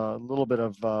 so a little bit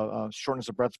of shortness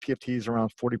of breath, PFTs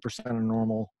around 40% are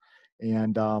normal.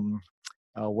 And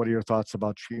what are your thoughts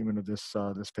about treatment of this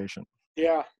patient?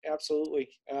 Yeah, absolutely.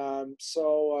 I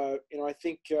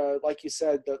think, like you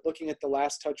said, looking at the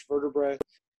last touch vertebra,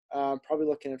 probably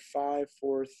looking at 5,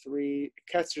 4, 3.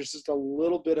 There's just a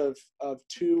little bit of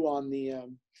 2 on the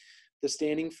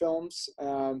standing films.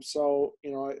 I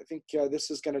think this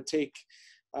is going to take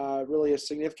really a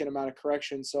significant amount of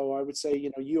correction. So I would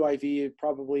say, UIV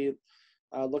probably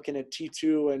looking at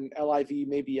T2 and LIV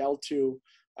maybe L2.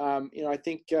 I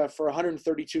think for a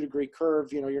 132-degree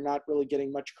curve, you're not really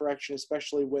getting much correction,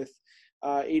 especially with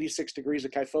 86 degrees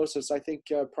of kyphosis. I think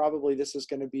probably this is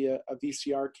going to be a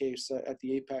VCR case at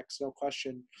the apex, no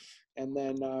question. And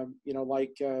then,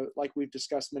 like we've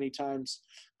discussed many times,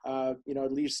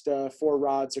 at least 4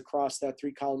 rods across that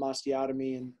 3-column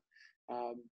osteotomy, and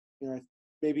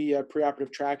maybe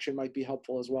preoperative traction might be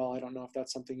helpful as well. I don't know if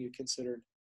that's something you considered.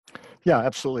 Yeah,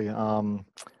 absolutely. Again,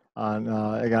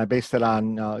 I based it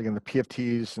on again the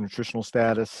PFTs, the nutritional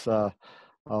status,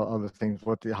 other things,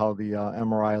 how the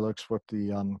MRI looks, what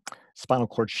the spinal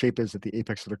cord shape is at the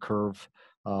apex of the curve.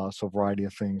 So a variety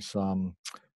of things.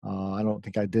 I don't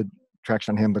think I did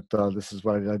traction on him, but this is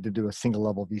what I did do a single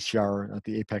level VCR at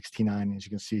the apex T9, as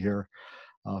you can see here.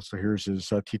 So here's his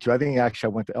T2. I think actually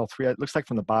I went to L3. It looks like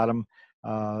from the bottom,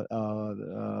 L3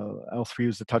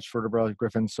 is the touch vertebra,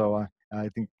 Griffin. So I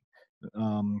think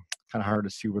kind of hard to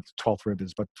see what the 12th rib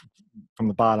is, but from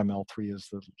the bottom, L3 is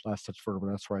the last touch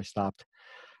vertebra. That's where I stopped.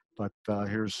 But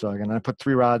here's, again, I put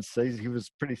 3 rods. He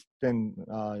was pretty thin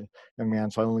young man,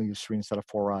 so I only used 3 instead of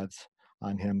 4 rods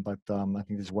on him. But I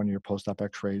think this is 1-year post-op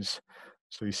x-rays.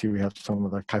 So you see we have some of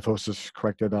the kyphosis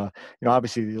corrected.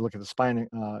 Obviously you look at the spine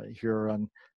here,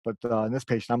 but in this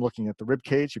patient, I'm looking at the rib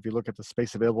cage. If you look at the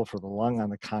space available for the lung on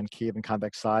the concave and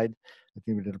convex side, I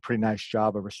think we did a pretty nice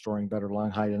job of restoring better lung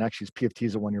height. And actually, his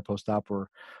PFTs at 1-year post-op were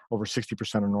over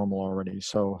 60% are normal already.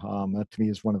 So that to me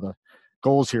is one of the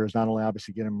goals here, is not only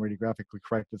obviously get him radiographically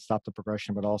corrected, stop the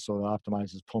progression, but also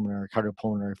optimize his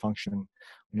cardiopulmonary function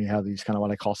when you have these kind of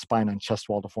what I call spine on chest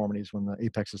wall deformities, when the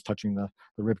apex is touching the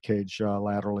rib cage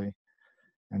laterally.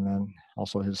 And then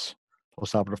also his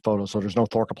postoperative photo. So there's no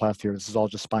thoracoplasty here. This is all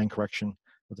just spine correction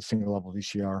with a single level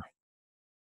VCR.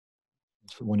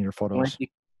 It's 1-year photos.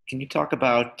 Can you talk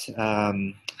about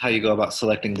how you go about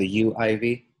selecting the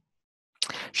UIV?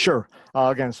 Sure.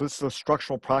 Again, so this is a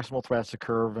structural proximal thoracic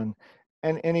curve, and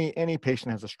any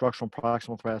patient has a structural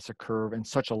proximal thoracic curve and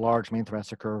such a large main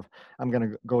thoracic curve, I'm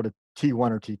going to go to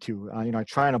T1 or T2. I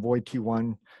try and avoid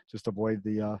T1, just avoid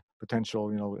the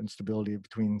potential, instability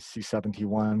between C7 and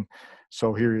T1.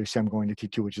 So here you see I'm going to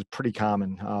T2, which is pretty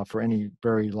common for any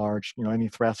very large, any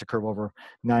thoracic curve over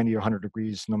 90 or 100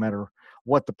 degrees. No matter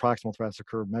what the proximal thoracic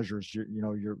curve measures, you're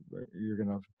going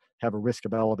to have a risk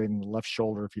of elevating the left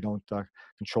shoulder if you don't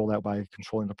control that by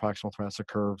controlling the proximal thoracic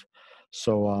curve.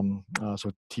 So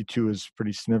so T2 is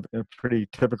pretty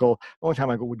typical. The only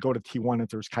time I would go to T1 if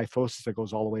there's kyphosis that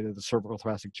goes all the way to the cervical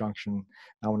thoracic junction.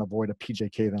 I want to avoid a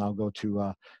PJK, then I'll go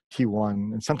to T1,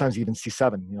 and sometimes even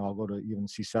C7. I'll go to even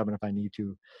C7 if I need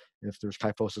to, if there's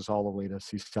kyphosis all the way to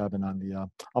C7 on the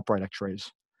upright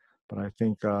X-rays. But I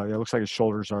think it looks like his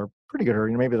shoulders are pretty good.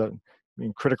 Maybe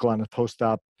critical on the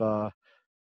post-op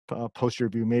posterior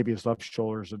view, maybe his left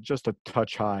shoulders are just a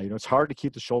touch high. It's hard to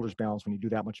keep the shoulders balanced when you do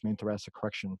that much main thoracic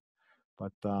correction,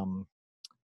 but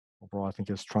overall, I think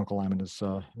his trunk alignment is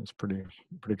pretty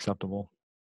acceptable.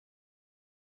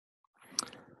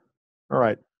 All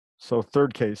right, so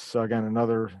third case, again,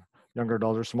 another younger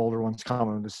adult. There's some older ones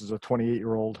coming. This is a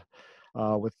 28-year-old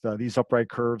with these upright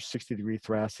curves, 60-degree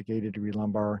thoracic, 80-degree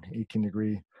lumbar,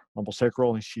 18-degree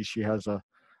lumbosacral. And she has a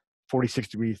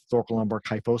 46-degree thoracolumbar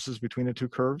kyphosis between the two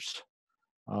curves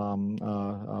on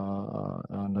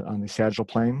the sagittal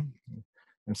plane.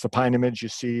 In supine image, you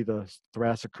see the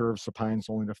thoracic curve supine's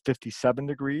only to 57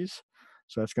 degrees.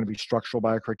 So that's going to be structural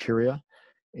by criteria.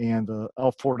 And the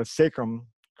L4 to sacrum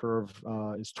curve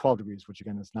is 12 degrees, which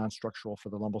again is non-structural for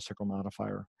the lumbosacral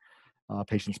modifier.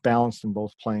 Patient's balanced in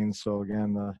both planes. So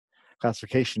again, the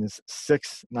classification is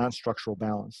 6 non-structural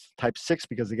balance. Type 6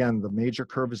 because again, the major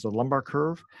curve is the lumbar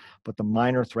curve, but the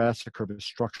minor thoracic curve is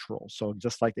structural. So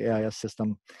just like the AIS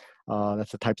system,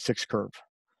 that's a type 6 curve.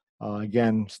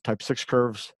 Again, type 6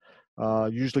 curves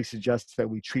usually suggests that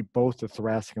we treat both the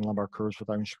thoracic and lumbar curves with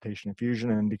our instrumentation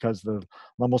infusion. And because the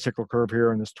lumbosacral curve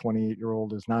here in this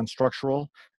 28-year-old is non-structural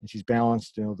and she's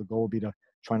balanced, the goal would be to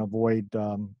try and avoid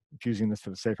infusing this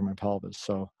to the sacrum and pelvis.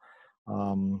 So,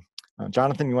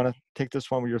 Jonathan, you want to take this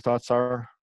one? What your thoughts are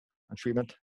on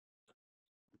treatment?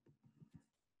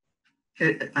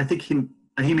 I think he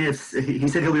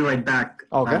said he'll be right back.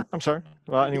 Okay, I'm sorry.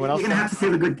 Well, anyone else? You're gonna have to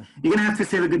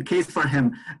save a good case for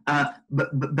him.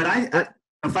 But I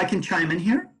if I can chime in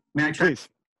here, may I? Please.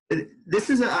 This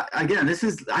is I think this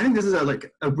is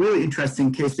a really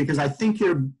interesting case because I think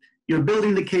you're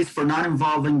building the case for not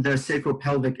involving the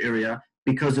sacropelvic area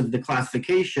because of the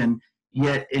classification.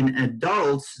 Yet in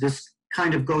adults, this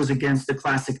kind of goes against the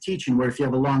classic teaching, where if you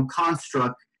have a long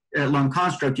construct, you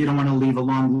don't want to leave a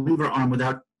long lever arm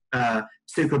without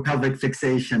sacropelvic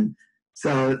fixation.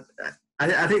 So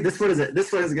I think this one is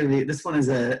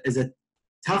a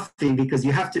tough thing because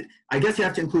you have to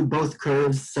include both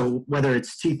curves. So whether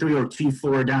it's T3 or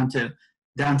T4 down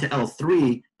to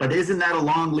L3, but isn't that a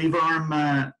long lever arm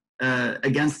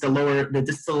against the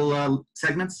distal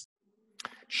segments?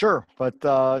 Sure, but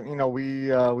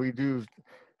we do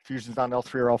fusions on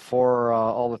L3 or L4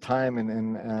 all the time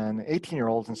in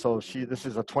 18-year-olds, and so this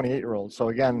is a 28-year-old. So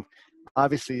again,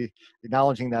 obviously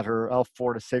acknowledging that her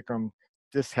L4 to sacrum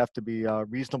discs have to be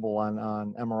reasonable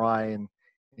on MRI,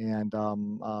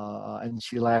 and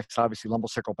she lacks obviously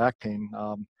lumbosacral back pain.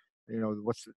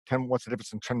 What's the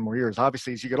difference in 10 more years?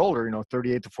 Obviously, as you get older,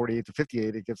 38 to 48 to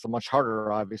 58, it gets much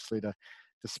harder, obviously, to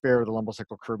spare the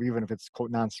lumbosacral curve, even if it's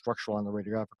quote non-structural on the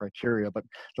radiographic criteria. But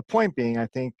the point being, I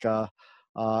think, the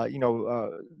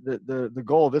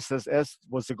goal of this, as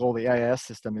was the goal of the AIS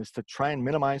system, is to try and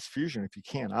minimize fusion if you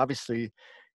can. Obviously,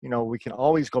 we can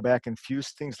always go back and fuse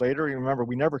things later. You remember,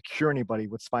 we never cure anybody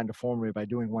with spine deformity by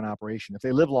doing one operation. If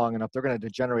they live long enough, they're going to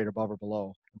degenerate above or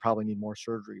below and probably need more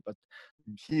surgery. But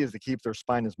the key is to keep their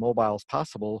spine as mobile as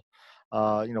possible,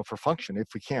 for function, if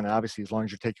we can. Obviously, as long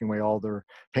as you're taking away all their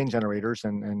pain generators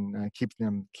and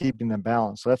keeping them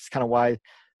balanced. So that's kind of why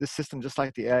this system, just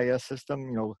like the AIS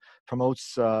system,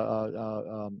 promotes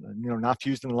not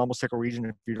fused in the lumbosacral region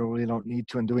if you really don't need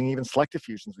to, and doing even selective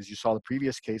fusions, as you saw the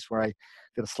previous case where I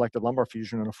did a selective lumbar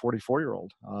fusion in a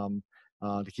 44-year-old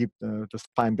to keep the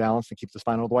spine balanced and keep the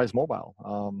spine otherwise mobile.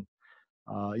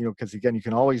 Because again, you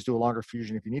can always do a longer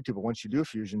fusion if you need to, but once you do a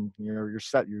fusion, you're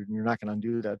set. You're not going to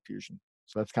undo that fusion.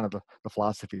 So that's kind of the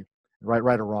philosophy,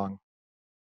 right or wrong.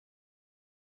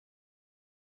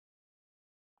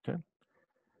 Okay.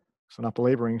 So not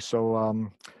belaboring. So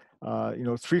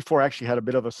 3-4 actually had a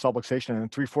bit of a subluxation,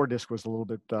 and 3-4 disc was a little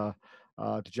bit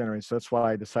degenerated. So that's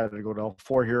why I decided to go to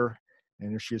L4 here.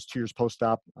 And here she is 2 years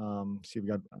post-op. See, we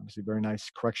got obviously very nice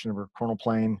correction of her coronal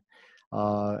plane,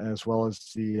 as well as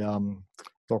the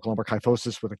thoracolumbar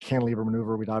kyphosis with a cantilever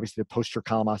maneuver. We'd obviously did posterior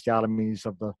column osteotomies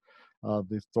of the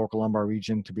thoracolumbar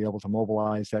region to be able to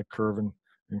mobilize that curve and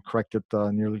correct it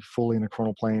nearly fully in the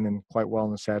coronal plane and quite well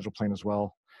in the sagittal plane as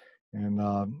well. And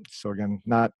so again,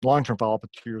 not long-term follow-up,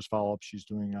 but 2 years follow-up. She's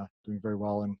doing very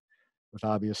well, and with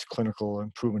obvious clinical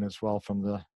improvement as well from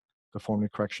the deformity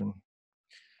correction.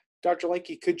 Dr.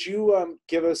 Lenke, could you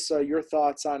give us your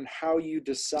thoughts on how you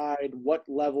decide what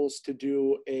levels to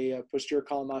do a posterior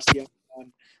column osteotomy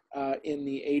on in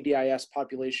the ADIS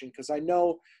population? Because I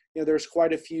know there's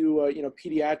quite a few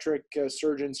pediatric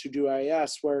surgeons who do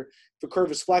AIS where if the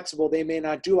curve is flexible, they may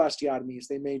not do osteotomies.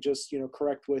 They may just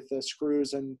correct with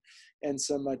screws and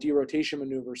some derotation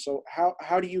maneuvers. So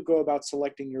how do you go about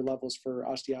selecting your levels for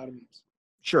osteotomies?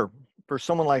 Sure. For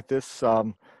someone like this,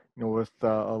 with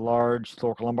a large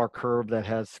thoracolumbar curve that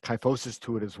has kyphosis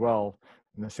to it as well,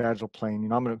 in the sagittal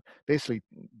plane. I'm going to basically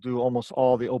do almost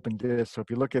all the open discs. So if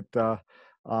you look at the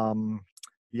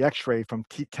X-ray from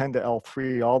T10 to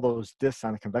L3, all those discs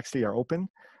on the convexity are open.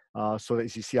 So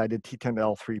as you see, I did T10 to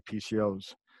L3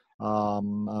 PCOs.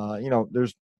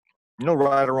 There's no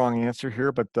right or wrong answer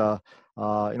here, but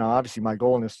obviously my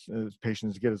goal in this patient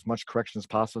is to get as much correction as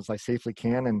possible as I safely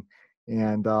can, and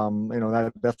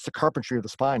that's the carpentry of the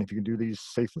spine. If you can do these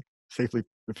safely,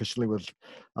 efficiently with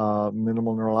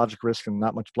minimal neurologic risk and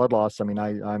not much blood loss. I mean,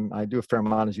 I do a fair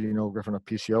amount, as you know, Griffin, of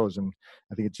PCOs, and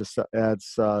I think it just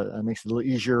adds, it makes it a little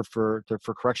easier for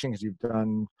correction because you've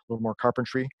done a little more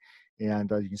carpentry,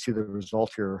 and you can see the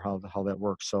result here, how that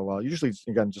works. So usually,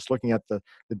 again, just looking at the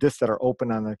discs that are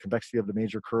open on the convexity of the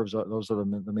major curves, those are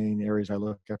the main areas I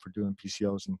look at for doing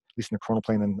PCOs, and at least in the coronal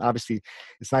plane. And obviously,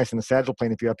 it's nice in the sagittal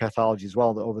plane if you have pathology as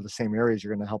well, over the same areas,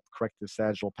 you're going to help correct the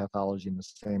sagittal pathology in the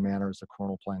same manner as the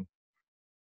coronal plane.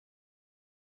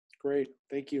 Great,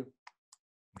 thank you.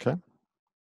 Okay.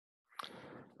 All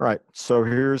right, so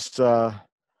here's a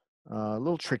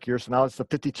little trickier. So now it's the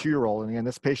 52-year-old, and again,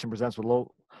 this patient presents with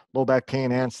low back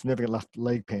pain and significant left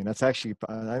leg pain. That's actually,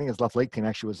 I think his left leg pain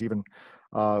actually was even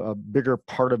a bigger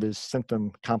part of his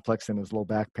symptom complex than his low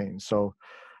back pain. So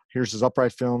here's his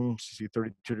upright film. You see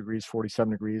 32 degrees,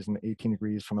 47 degrees, and 18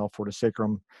 degrees from L4 to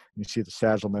sacrum. You see the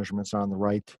sagittal measurements on the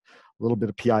right. A little bit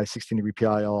of PI, 16-degree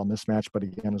PI-L mismatch, but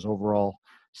again, his overall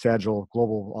sagittal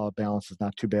global balance is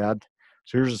not too bad.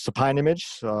 So here's a supine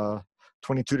image.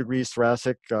 22 degrees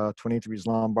thoracic, 28 degrees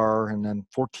lumbar, and then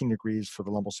 14 degrees for the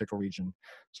lumbosacral region.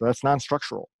 So that's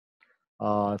non-structural.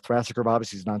 Thoracic curve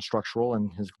obviously is non-structural,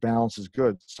 and his balance is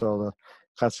good. So the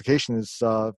classification is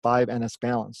 5 NS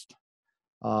balanced.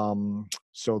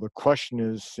 So the question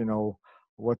is,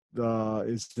 what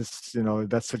is this,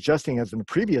 that's suggesting, as in the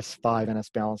previous 5 NS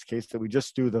balance case, that we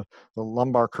just do the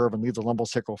lumbar curve and leave the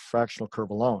lumbosacral fractional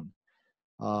curve alone.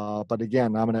 But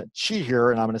again, I'm going to cheat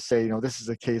here, and I'm going to say, this is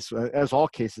a case, as all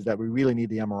cases, that we really need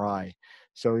the MRI.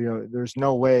 So, there's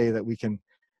no way that we can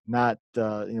not,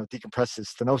 decompress his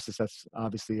stenosis. That's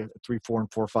obviously 3, 4,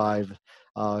 and 4, 5,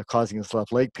 causing his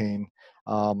left leg pain,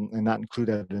 and not include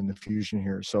that in the fusion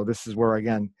here. So this is where,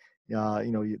 again,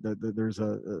 there's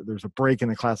a break in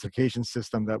the classification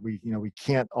system that we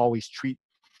can't always treat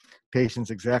patients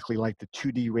exactly like the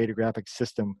 2D radiographic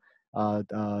system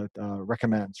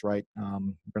recommends, right?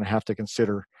 We're going to have to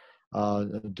consider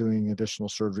doing additional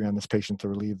surgery on this patient to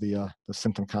relieve the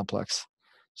symptom complex.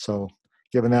 So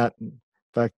given that, in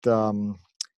fact,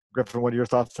 Griffin, what are your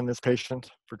thoughts on this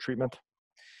patient for treatment?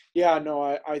 Yeah, no,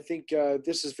 I think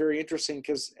this is very interesting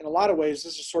because in a lot of ways,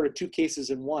 this is sort of 2 cases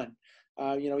in one.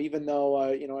 Even though,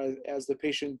 as the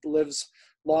patient lives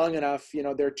long enough,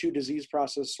 their 2 disease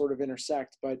processes sort of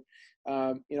intersect. But,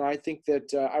 I think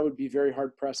that I would be very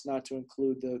hard pressed not to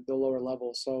include the lower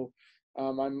level. So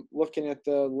I'm looking at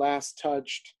the last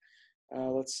touched,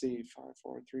 let's see, 5,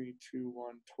 4, 3, 2,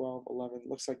 1, 12, 11,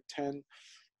 looks like 10.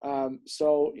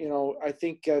 So, I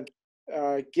think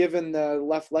given the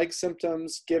left leg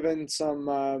symptoms, given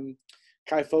some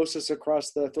kyphosis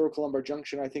across the thoracolumbar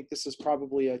junction, I think this is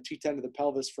probably a T10 to the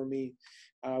pelvis for me,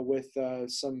 with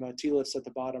some T-lifts at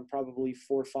the bottom, probably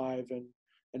 4, 5,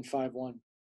 and 5, 1.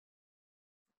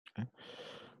 Okay.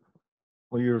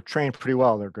 Well, you're trained pretty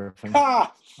well there, Griffin.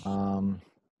 T10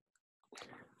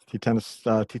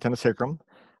 to sacrum.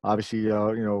 Obviously,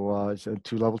 it's a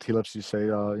 2-level T-lifts. You say,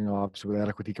 obviously with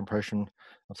adequate decompression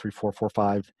of 3, 4, 4,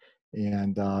 5,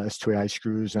 and S2AI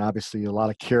screws, and obviously a lot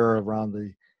of care around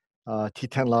the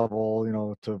T10 level,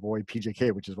 to avoid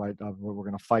PJK, which is why we're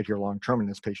going to fight here long term in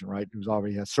this patient, right? Who's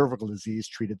already has cervical disease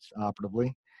treated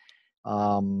operatively.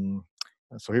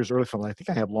 So here's early film. I think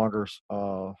I have longer.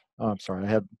 I'm sorry.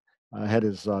 I had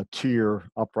his 2-year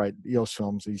upright EOS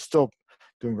films. He's still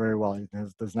doing very well. He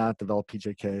does not develop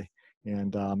PJK.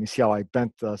 And you see how I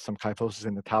bent some kyphosis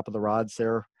in the top of the rods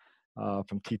there,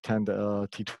 from T10 to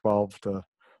T12 to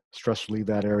stress relieve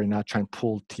that area, not try and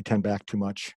pull T10 back too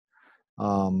much.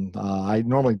 I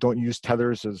normally don't use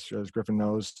tethers, as Griffin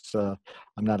knows. I'm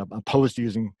not opposed to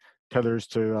using tethers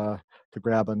to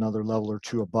grab another level or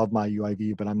 2 above my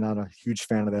UIV, but I'm not a huge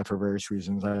fan of that for various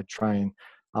reasons. I try and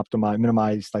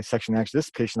minimize dissection action. This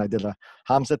patient, I did a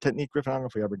Hamza technique, Griffin. I don't know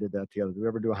if we ever did that together. Did we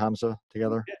ever do a Hamza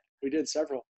together? Yeah, we did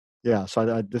several. Yeah,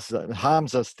 so this is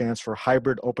Hamza stands for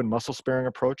hybrid open muscle sparing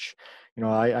approach. I'm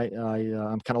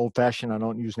kind of old fashioned. I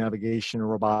don't use navigation or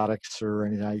robotics or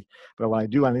anything. But what I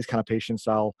do on these kind of patients,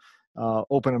 I'll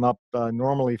open them up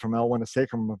normally from L1 to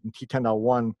sacrum. From T10 to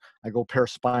L1, I go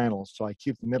paraspinal. So I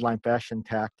keep the midline fascia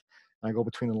intact. I go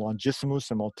between the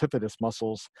longissimus and multifidus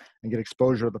muscles and get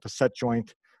exposure to the facet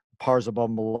joint, pars above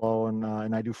and below,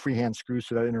 and I do freehand screws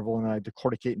for that interval, and I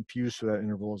decorticate and fuse for that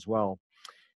interval as well.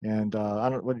 And I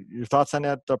don't. What your thoughts on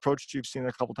that approach? You've seen it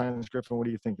a couple times, Griffin. What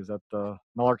do you think? Is that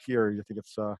malarkey, or you think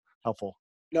it's helpful?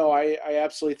 No, I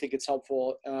absolutely think it's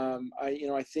helpful.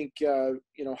 I think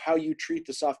how you treat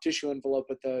the soft tissue envelope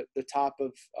at the top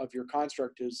of your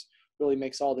construct really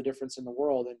makes all the difference in the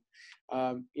world.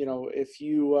 And if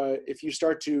you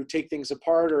start to take things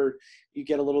apart, or you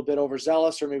get a little bit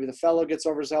overzealous, or maybe the fellow gets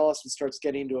overzealous and starts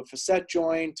getting into a facet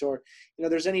joint, or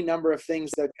there's any number of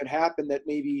things that could happen that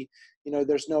maybe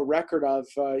there's no record of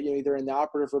either in the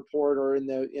operative report or in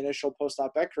the initial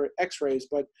post-op x-rays.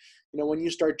 But when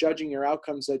you start judging your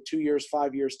outcomes at 2 years,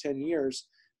 5 years, 10 years,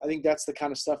 I think that's the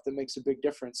kind of stuff that makes a big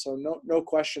difference. So no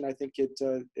question, I think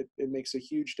it makes a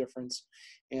huge difference.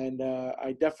 And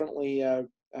I definitely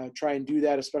try and do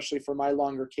that, especially for my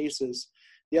longer cases.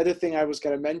 The other thing I was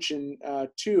going to mention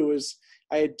too is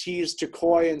I had teased to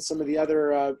Coy and some of the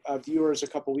other viewers a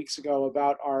couple weeks ago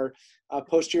about our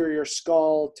posterior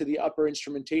skull to the upper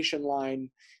instrumentation line.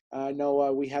 I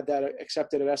know we had that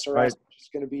accepted at SRS, Right. which is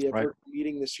going to be a virtual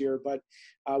meeting this year, but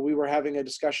we were having a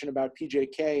discussion about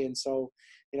PJK. And so,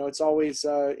 it's always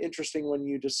interesting when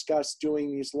you discuss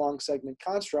doing these long segment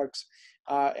constructs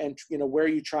and, where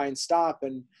you try and stop.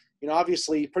 And,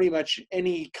 obviously pretty much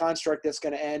any construct that's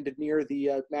going to end near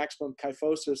the maximum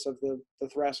kyphosis of the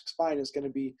thoracic spine is going to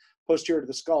be posterior to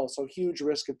the skull. So huge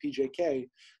risk of PJK.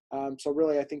 So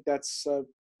really, I think that's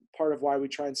part of why we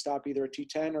try and stop either at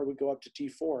T10 or we go up to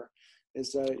T4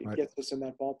 is it gets us in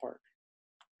that ballpark.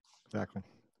 Exactly.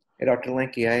 Hey, Dr.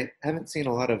 Lenke, I haven't seen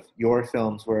a lot of your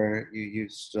films where you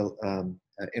used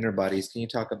inner bodies. Can you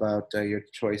talk about your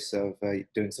choice of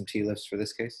doing some T-lifts for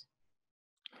this case?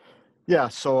 Yeah,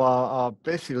 so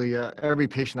basically every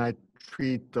patient I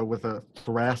treat with a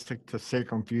thoracic to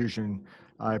sacrum fusion,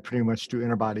 I pretty much do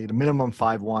interbody, the minimum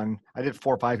 5-1. I did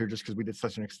 4-5 here just because we did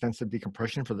such an extensive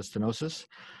decompression for the stenosis.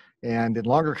 And in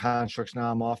longer constructs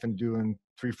now, I'm often doing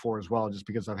 3-4 as well, just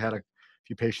because I've had a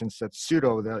few patients that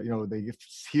pseudo, that they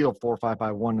heal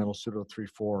 4-5-5-1, and it'll pseudo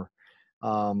 3-4.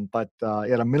 But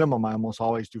at a minimum, I almost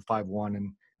always do 5-1,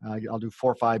 and I'll do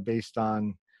 4-5 based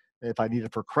on if I need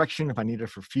it for correction, if I need it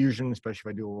for fusion, especially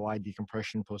if I do a wide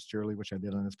decompression posteriorly, which I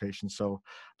did on this patient. So,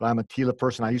 but I'm a T-lift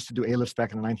person. I used to do A-lifts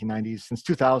back in the 1990s. Since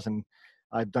 2000,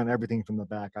 I've done everything from the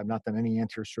back. I've not done any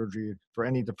anterior surgery for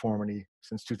any deformity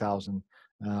since 2000.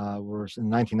 Whereas in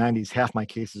the 1990s, half my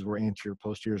cases were anterior,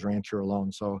 posteriors, or anterior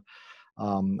alone. So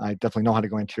I definitely know how to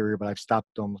go anterior, but I've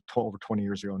stopped them over 20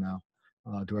 years ago now.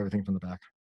 Do everything from the back.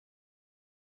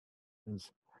 As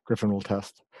Griffin will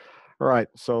test. All right,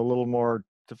 so a little more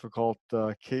difficult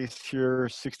case here.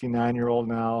 69-year-old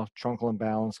now, truncal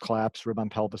imbalance, collapse, rib on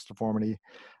pelvis deformity,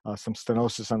 some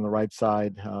stenosis on the right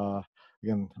side.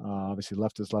 Again, obviously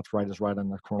left is left, right is right on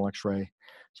the coronal x-ray.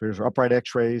 So here's our upright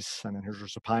x-rays, and then here's our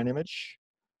supine image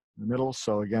in the middle.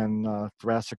 So again,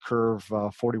 thoracic curve,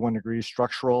 41 degrees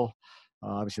structural.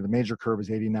 Obviously the major curve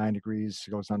is 89 degrees.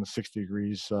 It goes down to 60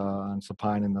 degrees on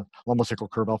supine, and the lumbosacral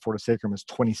curve L4 to sacrum is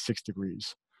 26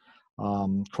 degrees.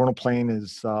 Coronal plane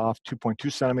is off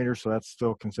 2.2 centimeters, so that's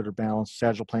still considered balanced.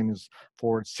 Sagittal plane is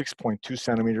forward 6.2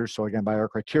 centimeters. So again, by our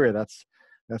criteria, that's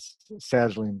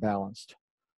sagittally imbalanced.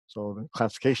 So the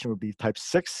classification would be type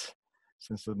 6,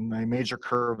 since the major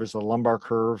curve is a lumbar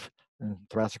curve and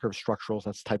thoracic curve structural, so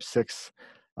that's type 6.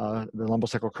 The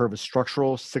lumbosacral curve is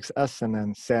structural, 6S, and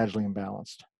then sagittally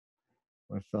imbalanced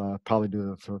with probably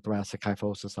due to thoracic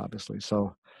kyphosis, obviously.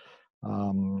 So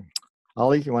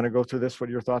Ali, you want to go through this? What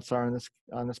your thoughts are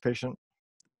on this patient,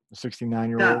 the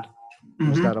 69-year-old?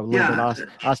 Who's got a little bit of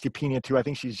osteopenia too. I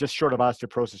think she's just short of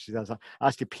osteoporosis. She has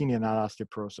osteopenia, not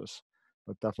osteoporosis,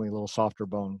 but definitely a little softer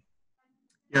bone.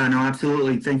 Yeah, no,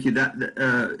 absolutely. Thank you.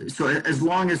 So as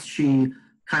long as she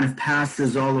kind of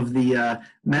passes all of the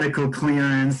medical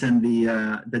clearance and the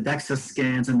DEXA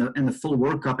scans and the full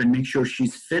workup, and make sure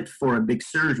she's fit for a big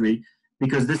surgery,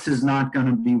 because this is not going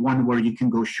to be one where you can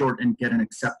go short and get an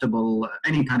acceptable,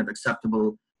 any kind of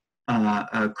acceptable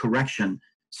correction.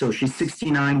 So she's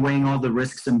 69, weighing all the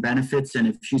risks and benefits, and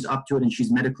if she's up to it and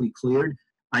she's medically cleared,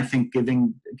 I think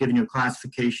given your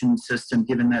classification system,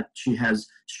 given that she has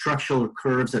structural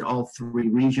curves at all three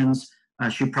regions,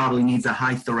 she probably needs a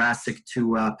high thoracic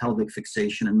to pelvic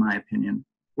fixation, in my opinion,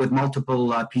 with multiple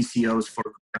PCOs for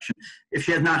correction. If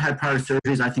she has not had prior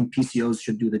surgeries, I think PCOs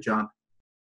should do the job.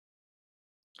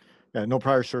 Yeah, no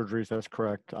prior surgeries. That's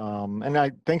correct.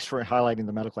 And thanks for highlighting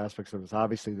the medical aspects of this.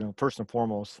 Obviously, first and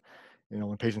foremost,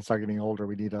 when patients start getting older,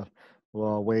 we need to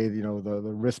will weigh, the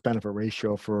risk-benefit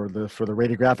ratio for the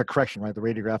radiographic correction, right? The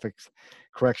radiographic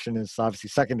correction is obviously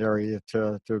secondary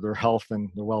to their health and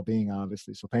their well-being,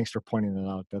 obviously. So thanks for pointing that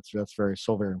out. That's very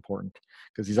important,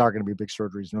 because these are going to be big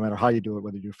surgeries, no matter how you do it,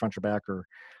 whether you do front or back or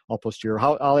all posterior.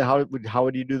 Ollie, how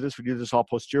would you do this? Would you do this all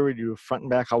posterior? Would you do front and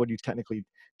back? How would you technically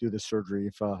do this surgery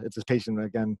if this patient,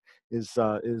 again, is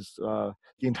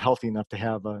deemed healthy enough to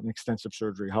have an extensive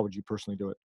surgery? How would you personally do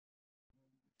it?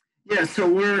 Yeah, so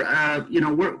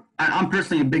I'm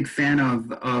personally a big fan of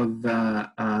the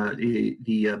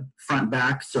front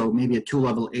back, so maybe a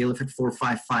 2-level ALIF at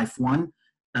 4.551,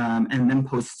 and then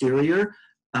posterior.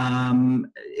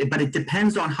 But it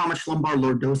depends on how much lumbar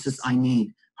lordosis I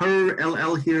need. Her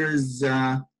LL here is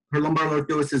her lumbar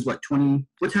lordosis is what, 20?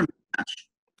 What's her match?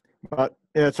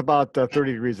 Yeah, it's about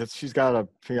 30 degrees. She's got a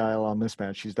PIL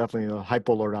mismatch. She's definitely a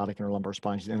hypolordotic in her lumbar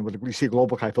spine. And when we see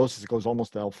global kyphosis, it goes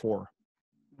almost to L4.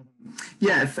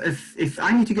 Yeah, if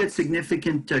I need to get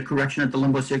significant correction at the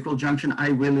lumbosacral junction, I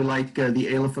really like the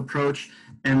ALIF approach,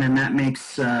 and then that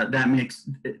makes I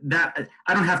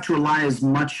don't have to rely as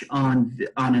much on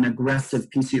an aggressive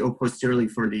PCO posteriorly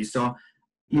for these. So,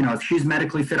 if she's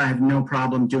medically fit, I have no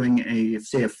problem doing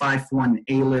say a 5.1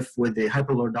 ALIF with a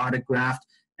hyperlordotic graft,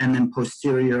 and then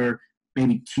posterior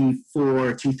maybe T3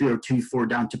 or T4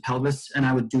 down to pelvis, and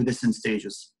I would do this in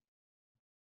stages.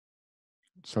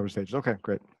 Several stages. Okay,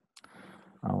 great.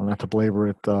 Not to belabor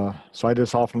it. So I did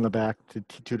this all from the back to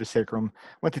T2 to sacrum.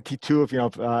 Went to T2.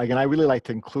 Again, I really like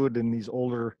to include in these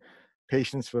older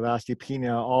patients with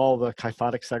osteopenia all the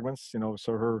kyphotic segments.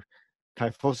 So her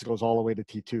kyphosis goes all the way to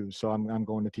T2. So I'm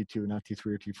going to T2, not T3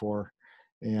 or T4.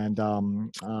 And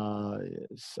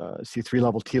C3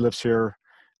 level T-lifts here.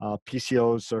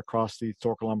 PCOs across the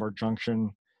thoracolumbar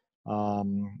junction.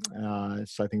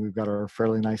 So I think we've got her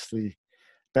fairly nicely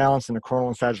balance in the coronal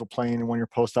and sagittal plane. And when you're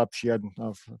post-op, she had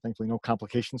thankfully no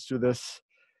complications to this.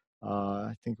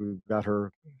 I think we've got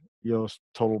her EOS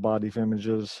total body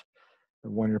images.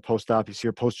 When you're post-op, you see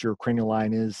her posterior cranial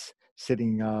line is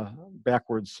sitting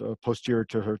backwards, posterior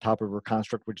to her top of her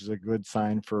construct, which is a good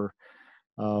sign for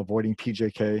avoiding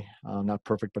PJK. Not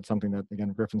perfect, but something that,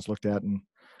 again, Griffin's looked at, and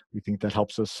we think that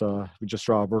helps us. We just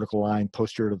draw a vertical line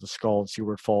posterior to the skull and see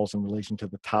where it falls in relation to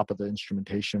the top of the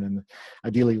instrumentation. And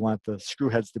ideally, you want the screw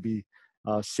heads to be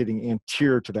sitting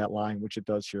anterior to that line, which it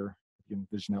does here. You can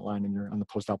envision that line on the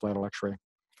post-op lateral x-ray.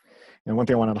 And one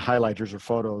thing I wanted to highlight, here's her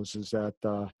photos, is that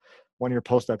when you're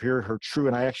post-op here, her true,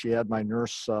 and I actually had my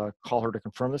nurse call her to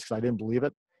confirm this because I didn't believe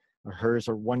it. Hers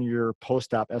are 1-year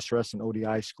post-op SRS and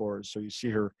ODI scores. So you see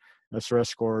her SRS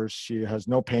scores. She has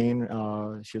no pain.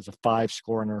 She has a 5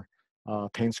 score on her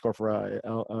pain score for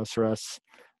SRS.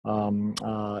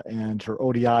 And her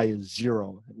ODI is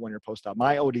 0 when you're post-op.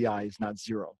 My ODI is not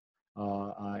 0,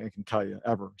 I can tell you,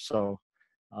 ever. So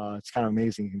it's kind of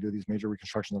amazing. You can do these major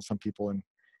reconstructions on some people and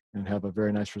have a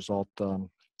very nice result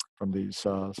from these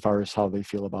as far as how they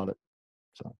feel about it.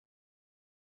 So.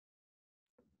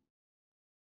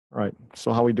 All right,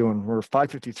 so how are we doing? We're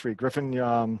 5:53. Griffin,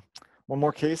 one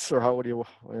more case, or how would you?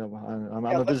 I'm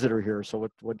a visitor here, so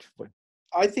what?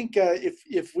 I think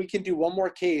if we can do one more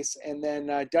case, and then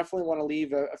I definitely want to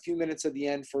leave a few minutes at the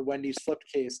end for Wendy's flipped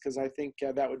case, because I think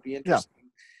that would be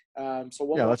interesting. Yeah. So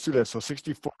let's do this. So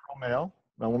 64-year-old male.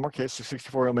 Now one more case. So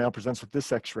 64-year-old male presents with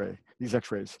this X-ray. These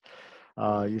X-rays.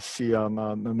 You see a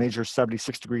major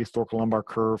 76-degree thoracolumbar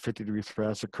curve, 50-degree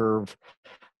thoracic curve.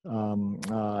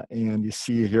 And you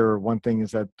see here, one thing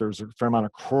is that there's a fair amount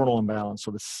of coronal imbalance.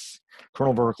 So this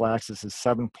coronal vertical axis is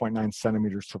 7.9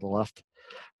 centimeters to the left.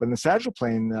 But in the sagittal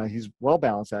plane, he's well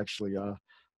balanced, actually. A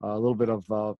little bit of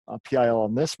a PIL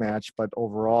mismatch, but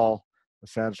overall, the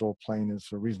sagittal plane is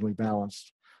reasonably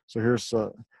balanced. So here's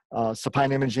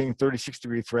supine imaging,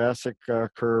 36-degree thoracic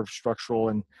curve, structural,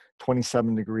 and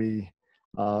 27-degree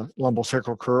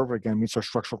lumbosacral curve. Again, meets our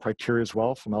structural criteria as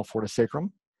well from L4 to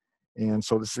sacrum. And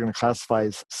so this is going to classify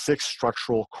as 6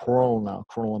 structural coronal now,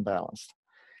 coronal imbalanced.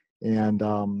 And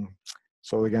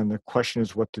so again, the question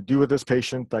is what to do with this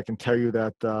patient. I can tell you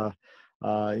that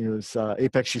his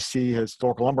apex, you see his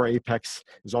thoracolumbar apex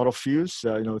is autofused.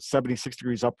 It's 76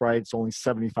 degrees upright. It's only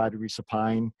 75 degrees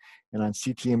supine. And on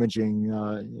CT imaging,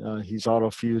 he's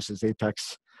autofused. His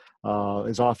apex,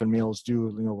 as often males do,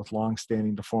 with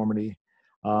long-standing deformity.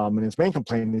 And his main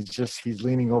complaint is just he's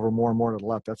leaning over more and more to the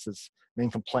left. That's his main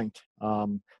complaint.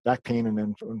 Back pain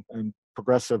and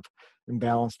progressive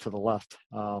imbalance to the left.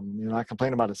 I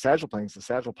complain about his sagittal planes. The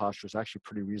sagittal posture is actually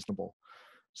pretty reasonable.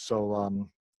 So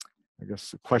I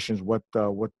guess the question is what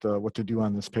to do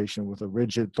on this patient with a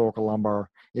rigid thoracolumbar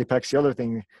apex. The other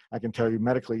thing I can tell you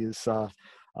medically is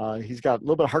He's got a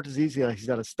little bit of heart disease. He's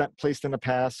got a stent placed in the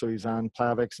past, so he's on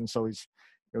Plavix, and so he's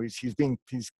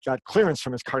got clearance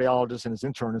from his cardiologist and his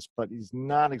internist, but he's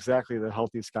not exactly the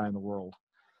healthiest guy in the world.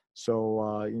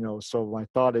 So so my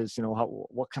thought is,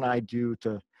 what can I do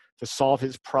to solve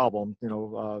his problem?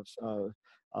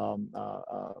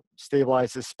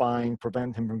 Stabilize his spine,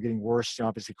 prevent him from getting worse.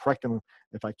 Obviously, correct him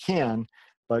if I can,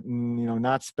 but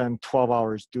not spend 12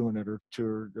 hours doing it, or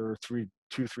two or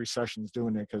three sessions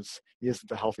doing it, because he isn't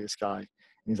the healthiest guy, and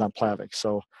he's on Plavix.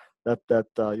 So that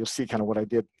you'll see kind of what I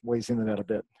did weighs into that a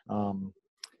bit.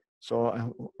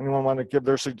 So anyone want to give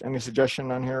any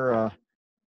suggestion on here?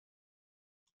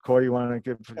 Corey, you want to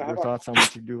give your thoughts on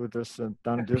what you do with this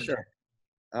down For sure.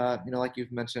 Like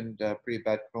you've mentioned, pretty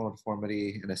bad coronal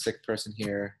deformity in a sick person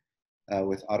here,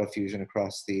 with autofusion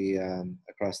across the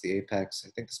apex. I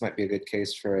think this might be a good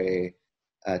case for a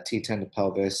T10 to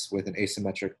pelvis with an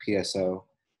asymmetric PSO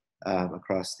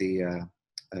across the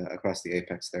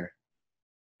apex there.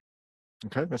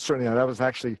 Okay, that's certainly, that was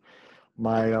actually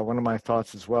my one of my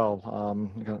thoughts as well.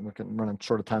 We can run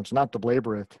short of time, so not to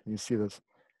belabor it. You see this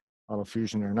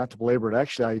autofusion there. Not to belabor it.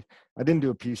 Actually, I didn't do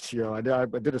a PCO. I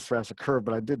did a thoracic curve,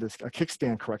 but I did a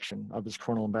kickstand correction of his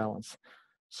coronal imbalance.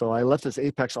 So I left his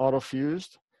apex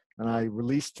autofused, and I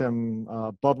released him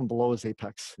above and below his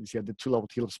apex. He had the 2-level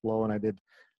T-lifts below, and I did,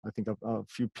 I think, a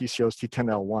few PCOs, T10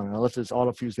 to L1. And I left his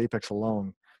autofused apex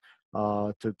alone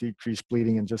to decrease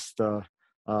bleeding and just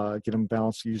get him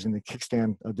balanced using the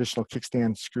additional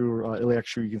kickstand screw, iliac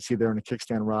screw you can see there in the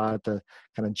kickstand rod to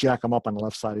kind of jack him up on the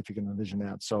left side, if you can envision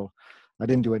that. So I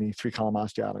didn't do any 3-column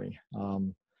osteotomy,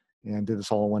 and did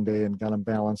this all in one day and got him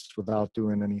balanced without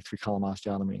doing any 3-column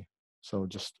osteotomy. So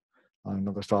just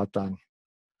another thought on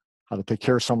how to take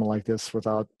care of someone like this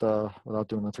without doing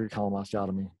a 3-column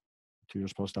osteotomy 2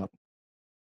 years post-op.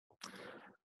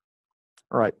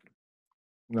 All right.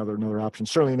 Another option.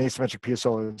 Certainly an asymmetric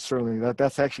PSO is certainly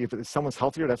that's actually, if someone's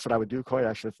healthier, that's what I would do, Coy.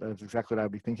 Actually, that's exactly what I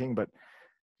would be thinking. But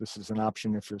this is an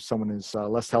option if someone is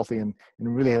less healthy and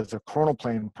really has a coronal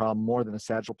plane problem more than a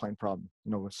sagittal plane problem.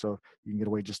 So you can get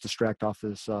away, just distract off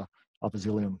his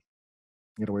ilium,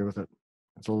 get away with it.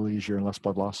 It's a little easier and less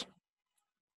blood loss.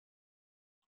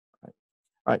 All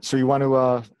right. So you want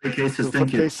to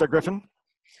thank you. Griffin?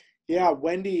 Yeah,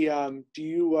 Wendy, do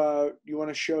you want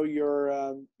to show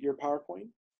your PowerPoint?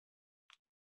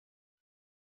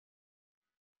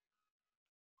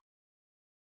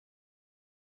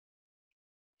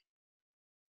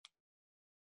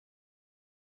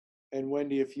 And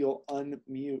Wendy, if you'll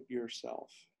unmute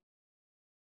yourself.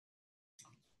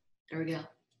 There we go.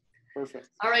 Perfect.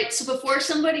 All right, so before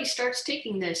somebody starts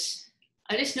taking this,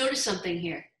 I just noticed something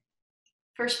here.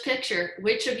 First picture,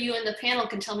 which of you in the panel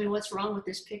can tell me what's wrong with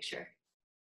this picture?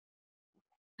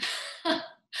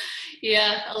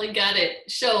 Yeah, Ellie got it.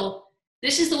 So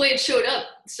this is the way it showed up.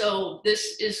 So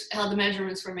this is how the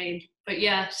measurements were made. But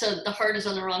yeah, so the heart is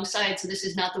on the wrong side. So this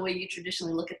is not the way you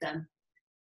traditionally look at them.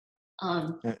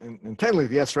 And technically,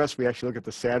 the SRS, we actually look at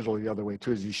the sagittal the other way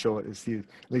too, as you show it. At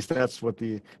least that's what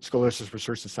the Scoliosis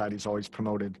Research Society has always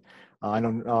promoted. I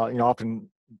know, often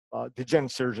degen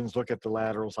surgeons look at the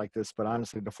laterals like this, but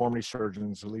honestly, deformity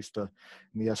surgeons, at least in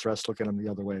the SRS, look at them the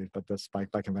other way. But that's by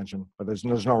convention. But there's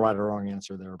no right or wrong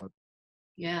answer there. But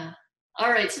yeah.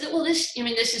 All right. So this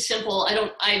is simple.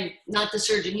 I'm not the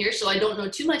surgeon here, so I don't know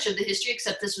too much of the history,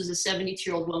 except this was a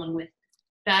 72-year-old woman with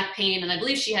back pain, and I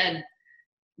believe she had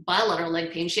bilateral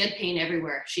leg pain. She had pain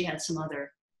everywhere. She had some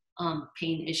other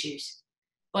pain issues.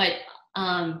 But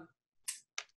I'm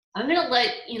going to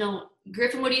let,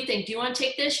 Griffin, what do you think? Do you want to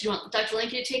take this? Do you want Dr.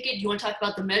 Lenke to take it? Do you want to talk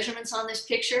about the measurements on this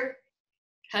picture?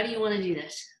 How do you want to do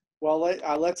this? Well,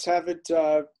 let's have it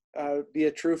be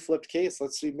a true flipped case.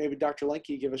 Let's see, maybe Dr.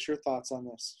 Lenke, give us your thoughts on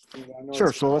this.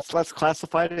 Sure. So let's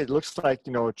classify it. It looks like,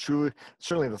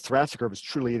 certainly the thoracic curve is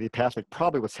truly idiopathic.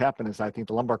 Probably what's happened is I think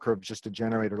the lumbar curve just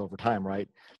degenerated over time, right?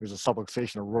 There's a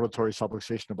subluxation, a rotatory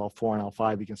subluxation about 4 and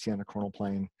L5 you can see on the coronal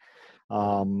plane.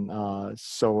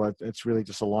 So it's really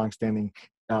just a longstanding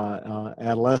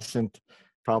adolescent,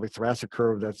 probably thoracic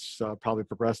curve that's probably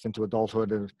progressed into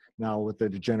adulthood, and now with the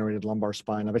degenerated lumbar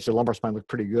spine. I bet you the lumbar spine looked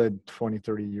pretty good 20,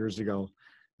 30 years ago,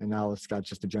 and now it's got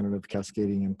just degenerative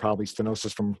cascading and probably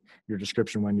stenosis from your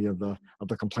description, Wendy, of the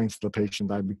complaints of the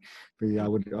patient. I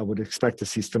would expect to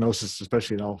see stenosis,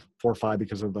 especially at L4 or 5,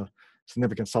 because of the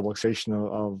significant subluxation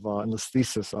of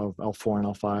listhesis of L4 and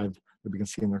L5 that we can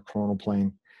see in the coronal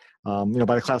plane. By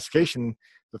the classification,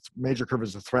 the major curve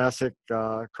is the thoracic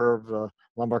curve, the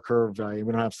lumbar curve. We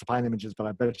don't have supine images, but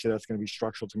I bet you that's going to be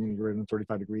structural to mean greater than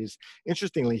 35 degrees.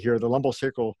 Interestingly, here the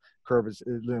lumbosacral curve is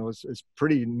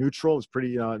pretty neutral. It's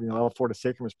pretty L4 to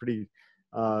sacrum is pretty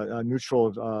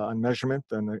neutral on measurement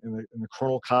in the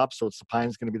coronal cop, so its supine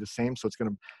is going to be the same, so it's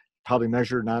going to probably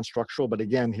measure non-structural. But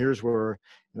again, here's where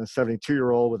in a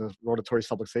 72-year-old with a rotatory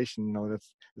subluxation, you know,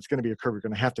 it's going to be a curve you're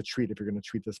going to have to treat if you're going to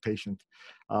treat this patient.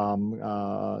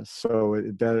 We're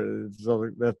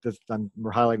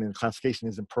highlighting the classification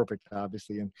isn't perfect,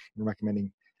 obviously, in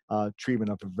recommending treatment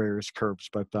of the various curves.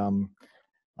 But you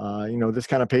know, this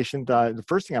kind of patient, the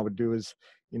first thing I would do is,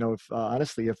 you know,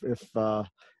 honestly,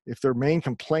 if their main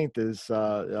complaint is,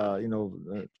 you know,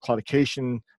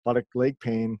 claudication, buttock leg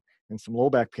pain, and some low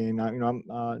back pain, you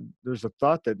know, there's a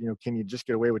thought that, you know, can you just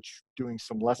get away with doing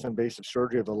some less invasive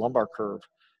surgery of the lumbar curve,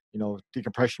 you know,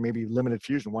 decompression, maybe limited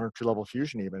fusion, 1 or 2 level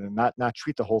fusion even, and not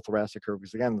treat the whole thoracic curve,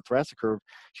 because again, the thoracic curve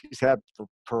she's had for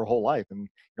her whole life, and you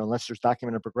know, unless there's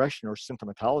documented progression or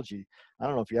symptomatology, I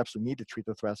don't know if you absolutely need to treat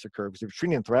the thoracic curve, because if you're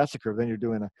treating the thoracic curve, then you're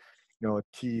doing a, you know, a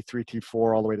T3,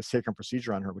 T4 all the way to sacrum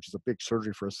procedure on her, which is a big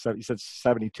surgery for a, you said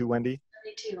 72, Wendy?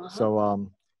 72,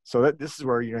 So this is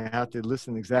where you have to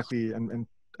listen exactly and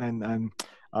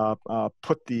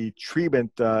put the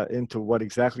treatment into what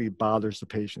exactly bothers the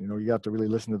patient. You know, you have to really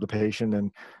listen to the patient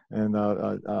and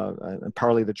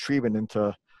parlay the treatment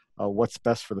into what's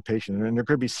best for the patient. And there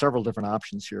could be several different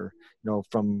options here. You know,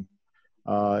 from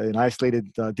an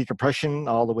isolated decompression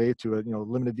all the way to a, you know,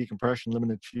 limited decompression,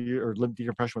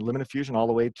 decompression with limited fusion, all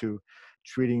the way to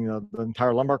treating the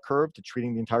entire lumbar curve, to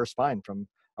treating the entire spine from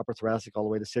upper thoracic all the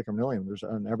way to sacrum ilium.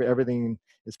 Everything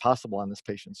is possible on this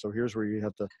patient. So here's where you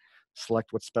have to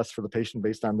select what's best for the patient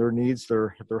based on their needs,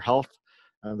 their health,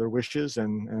 their wishes,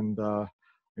 and you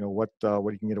know, what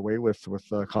you can get away with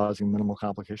causing minimal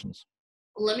complications.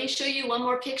 Let me show you one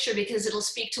more picture because it'll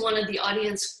speak to one of the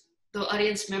audience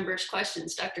members'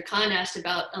 questions. Dr. Khan asked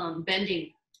about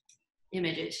bending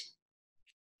images.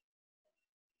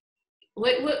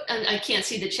 And I can't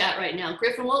see the chat right now.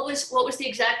 Griffin, what was the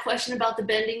exact question about the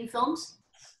bending films?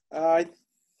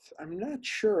 I'm not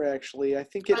sure, actually. I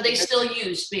think are they still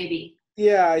used, maybe?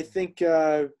 Yeah, I think.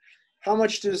 How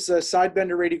much does side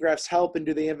bender radiographs help, and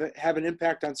do they have an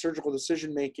impact on surgical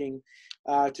decision making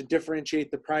to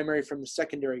differentiate the primary from the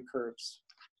secondary curves?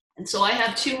 And so I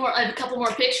have a couple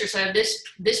more pictures. I have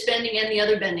this bending and the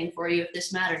other bending for you, if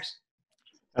this matters.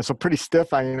 So pretty stiff.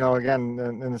 You know, again,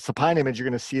 in the supine image, you're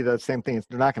going to see the same thing.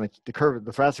 They're not going to,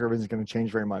 the thoracic curve isn't going to change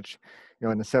very much. You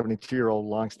know, in the 72-year-old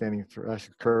long-standing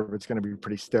thoracic curve, it's going to be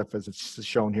pretty stiff as it's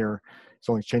shown here. It's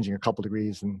only changing a couple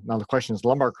degrees. And now the question is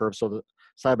lumbar curve. So the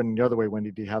side bending the other way,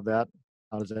 Wendy, do you have that?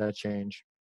 How does that change?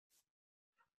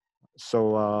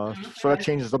 So so that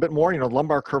changes a bit more. You know,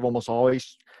 lumbar curve almost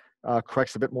always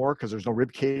corrects a bit more because there's no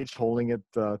rib cage holding it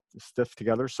stiff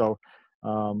together. So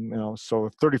you know,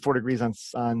 so 34 degrees on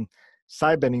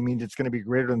side bending means it's going to be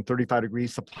greater than 35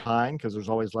 degrees supine because there's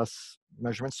always less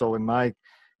measurement. So in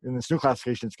this new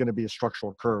classification, it's going to be a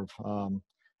structural curve.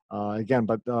 Again,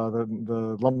 but the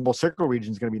lumbosacral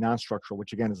region is going to be non-structural,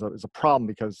 which again is a problem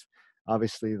because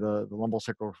obviously the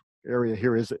lumbosacral area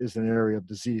here is an area of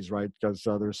disease, right? Because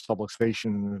there's subluxation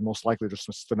and most likely there's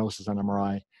some stenosis on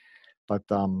MRI. But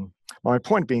my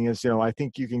point being is, you know, I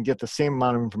think you can get the same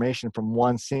amount of information from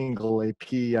one single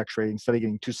AP X-ray instead of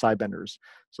getting 2 side benders.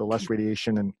 So less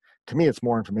radiation, and to me, it's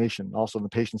more information. Also, the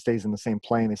patient stays in the same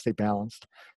plane; they stay balanced.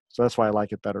 So that's why I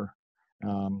like it better.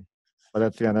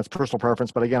 But that's personal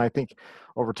preference. But again, I think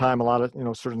over time, a lot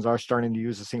of surgeons are starting to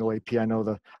use a single AP. I know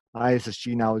the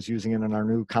ISSG now is using it in our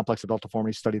new complex adult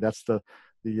deformity study. That's the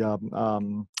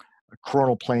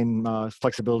coronal plane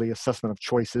flexibility assessment of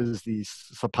choices, the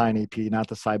supine AP, not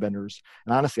the side benders.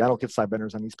 And honestly, I don't get side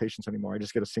benders on these patients anymore. I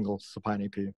just get a single supine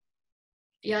AP.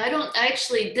 Yeah, I don't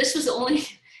actually. This was the only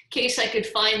case I could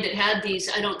find that had these.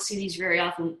 I don't see these very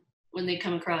often when they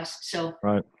come across. So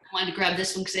right. I wanted to grab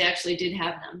this one because they actually did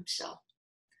have them. So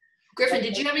Griffin,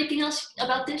 did you have anything else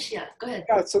about this? Yeah, go ahead.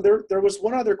 Yeah, so there was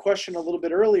one other question a little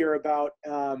bit earlier about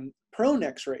prone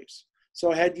X-rays.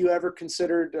 So had you ever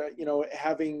considered,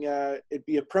 having it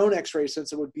be a prone X-ray,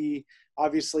 since it would be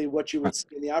obviously what you would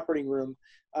see in the operating room,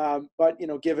 but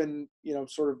given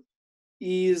sort of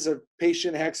ease of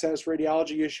patient access,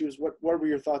 radiology issues, what were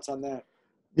your thoughts on that?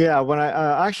 Yeah, when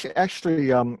I actually,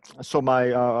 so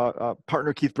my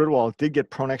partner Keith Bridwell did get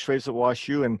prone X-rays at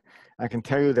WashU, and I can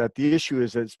tell you that the issue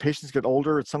is as patients get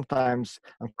older, it's sometimes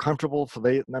uncomfortable for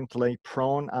them to lay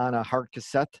prone on a hard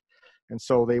cassette. And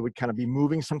so they would kind of be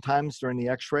moving sometimes during the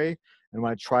X-ray. And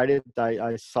when I tried it,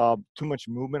 I saw too much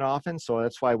movement often. So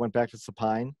that's why I went back to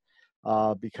supine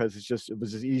because it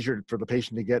was just easier for the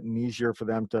patient to get and easier for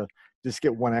them to just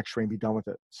get one X-ray and be done with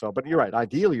it. So, but you're right.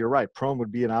 Ideally, you're right. Prone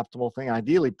would be an optimal thing.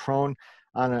 Ideally, prone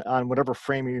on whatever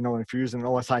frame, if you're using an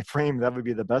OSI frame, that would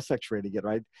be the best X-ray to get,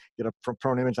 right? Get a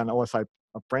prone image on OSI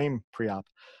frame pre-op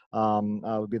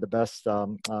would be the best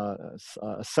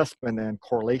assessment and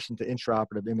correlation to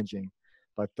intraoperative imaging.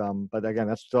 But again,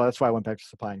 that's why I went back to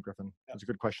supine, Griffin. That's a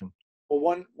good question.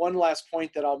 Well, one last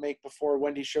point that I'll make before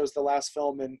Wendy shows the last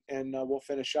film and we'll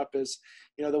finish up is,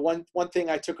 the one thing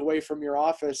I took away from your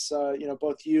office,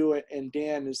 both you and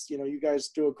Dan, is, you guys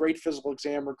do a great physical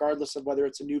exam regardless of whether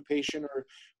it's a new patient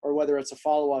or whether it's a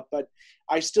follow-up. But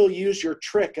I still use your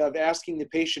trick of asking the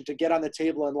patient to get on the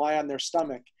table and lie on their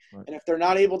stomach. Right. And if they're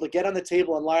not able to get on the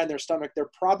table and lie on their stomach,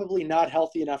 they're probably not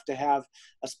healthy enough to have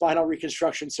a spinal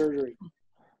reconstruction surgery.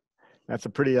 That's a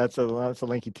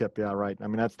Lenke tip. Yeah, right. I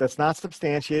mean, that's not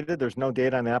substantiated. There's no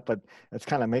data on that, but it's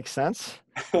kind of makes sense.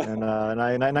 And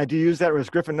I do use that, as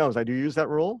Griffin knows, I do use that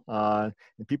rule. And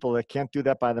people that can't do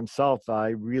that by themselves, I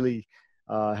really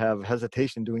have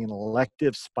hesitation doing an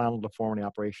elective spinal deformity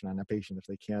operation on a patient if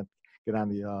they can't get on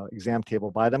the exam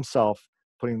table by themselves,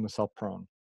 putting themselves prone.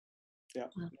 Yeah,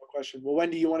 no question. Well,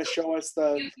 Wendy, you want to show us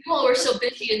the... You all were so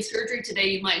busy in surgery today,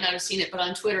 you might not have seen it, but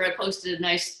on Twitter, I posted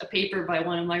a paper by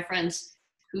one of my friends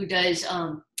who does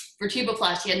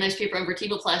vertebroplasty. He had a nice paper on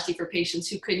vertebroplasty for patients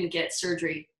who couldn't get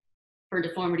surgery for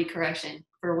deformity correction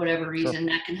for whatever reason. Sure.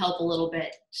 That can help a little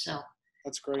bit. So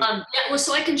that's great. Yeah, well,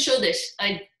 so I can show this.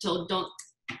 I don't.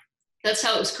 That's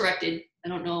how it was corrected. I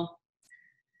don't know.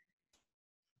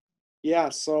 Yeah.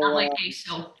 So. Not my case.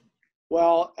 So.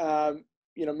 Well.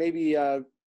 Maybe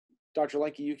Dr.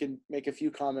 Lenke, you can make a few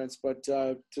comments, but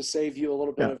to save you a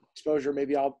little bit of exposure,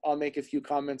 maybe I'll make a few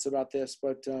comments about this.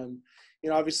 But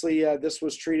obviously this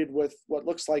was treated with what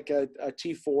looks like a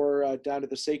T4 down to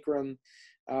the sacrum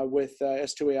with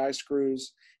S2AI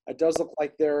screws. It does look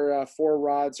like there are 4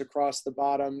 rods across the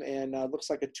bottom, and looks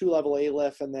like a 2-level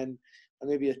A-lift and then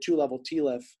maybe a 2-level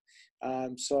T-lift.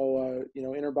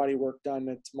 Interbody work done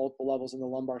at multiple levels in the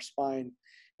lumbar spine.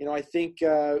 I think,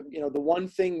 the one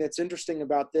thing that's interesting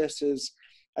about this is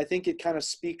I think it kind of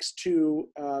speaks to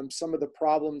some of the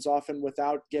problems often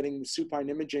without getting the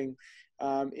supine imaging,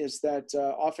 is that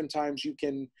oftentimes you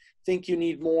can think you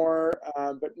need more,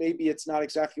 but maybe it's not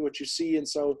exactly what you see. And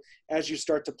so as you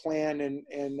start to plan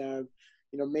and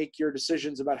make your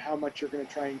decisions about how much you're going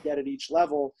to try and get at each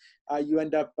level, you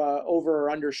end up over or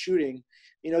undershooting.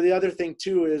 The other thing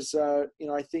too is,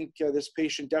 I think this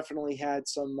patient definitely had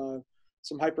some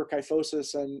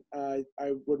hyperkyphosis, and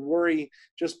I would worry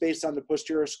just based on the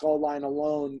posterior skull line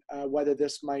alone whether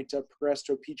this might progress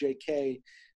to a PJK.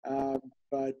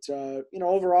 But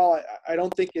overall, I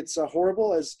don't think it's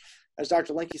horrible. As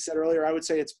Dr. Lenke said earlier, I would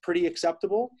say it's pretty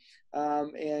acceptable.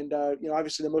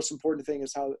 Obviously the most important thing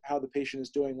is how the patient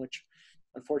is doing, which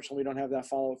unfortunately we don't have that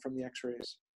follow-up from the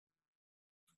x-rays.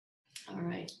 All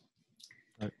right.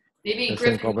 Maybe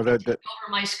Griffin can take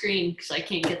over my screen because I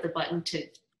can't get the button to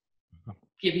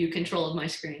give you control of my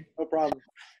screen. No problem.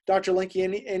 Dr. Lenke,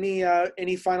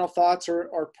 any final thoughts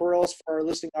or pearls for our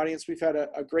listening audience? We've had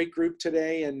a great group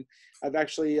today, and I've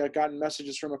actually gotten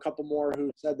messages from a couple more who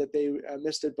said that they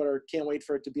missed it, but can't wait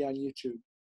for it to be on YouTube.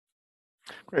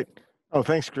 Great. Oh,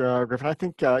 thanks, Griffin. I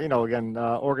think,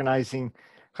 organizing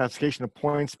classification of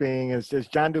points being, as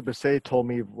John Dubussé told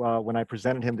me when I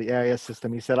presented him the AIS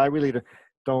system, he said, I really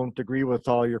don't agree with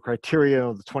all your criteria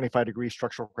of the 25-degree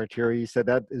structural criteria. He said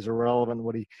that is irrelevant.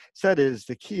 What he said is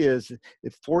the key is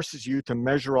it forces you to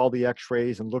measure all the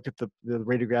x-rays and look at the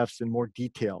radiographs in more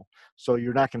detail. So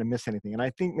you're not going to miss anything. And I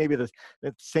think maybe the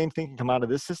same thing can come out of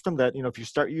this system, that, if you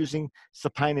start using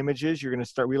supine images, you're going to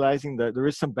start realizing that there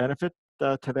is some benefit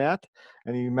to that.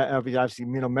 And you obviously,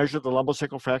 measure the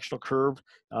lumbosacral fractional curve,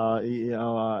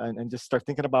 and just start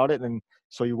thinking about it. And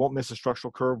so you won't miss a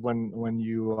structural curve when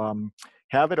you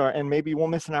have it, and maybe you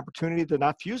won't miss an opportunity to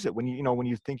not fuse it when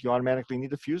you think you automatically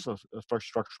need to fuse a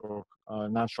structural,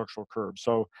 non-structural curve.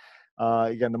 So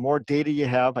again, the more data you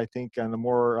have, I think, and the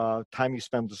more time you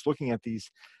spend just looking at these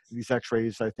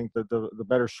x-rays, I think that the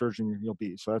better surgeon you'll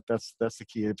be. So that's the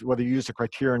key. Whether you use the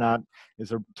criteria or not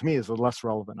to me is less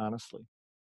relevant, honestly.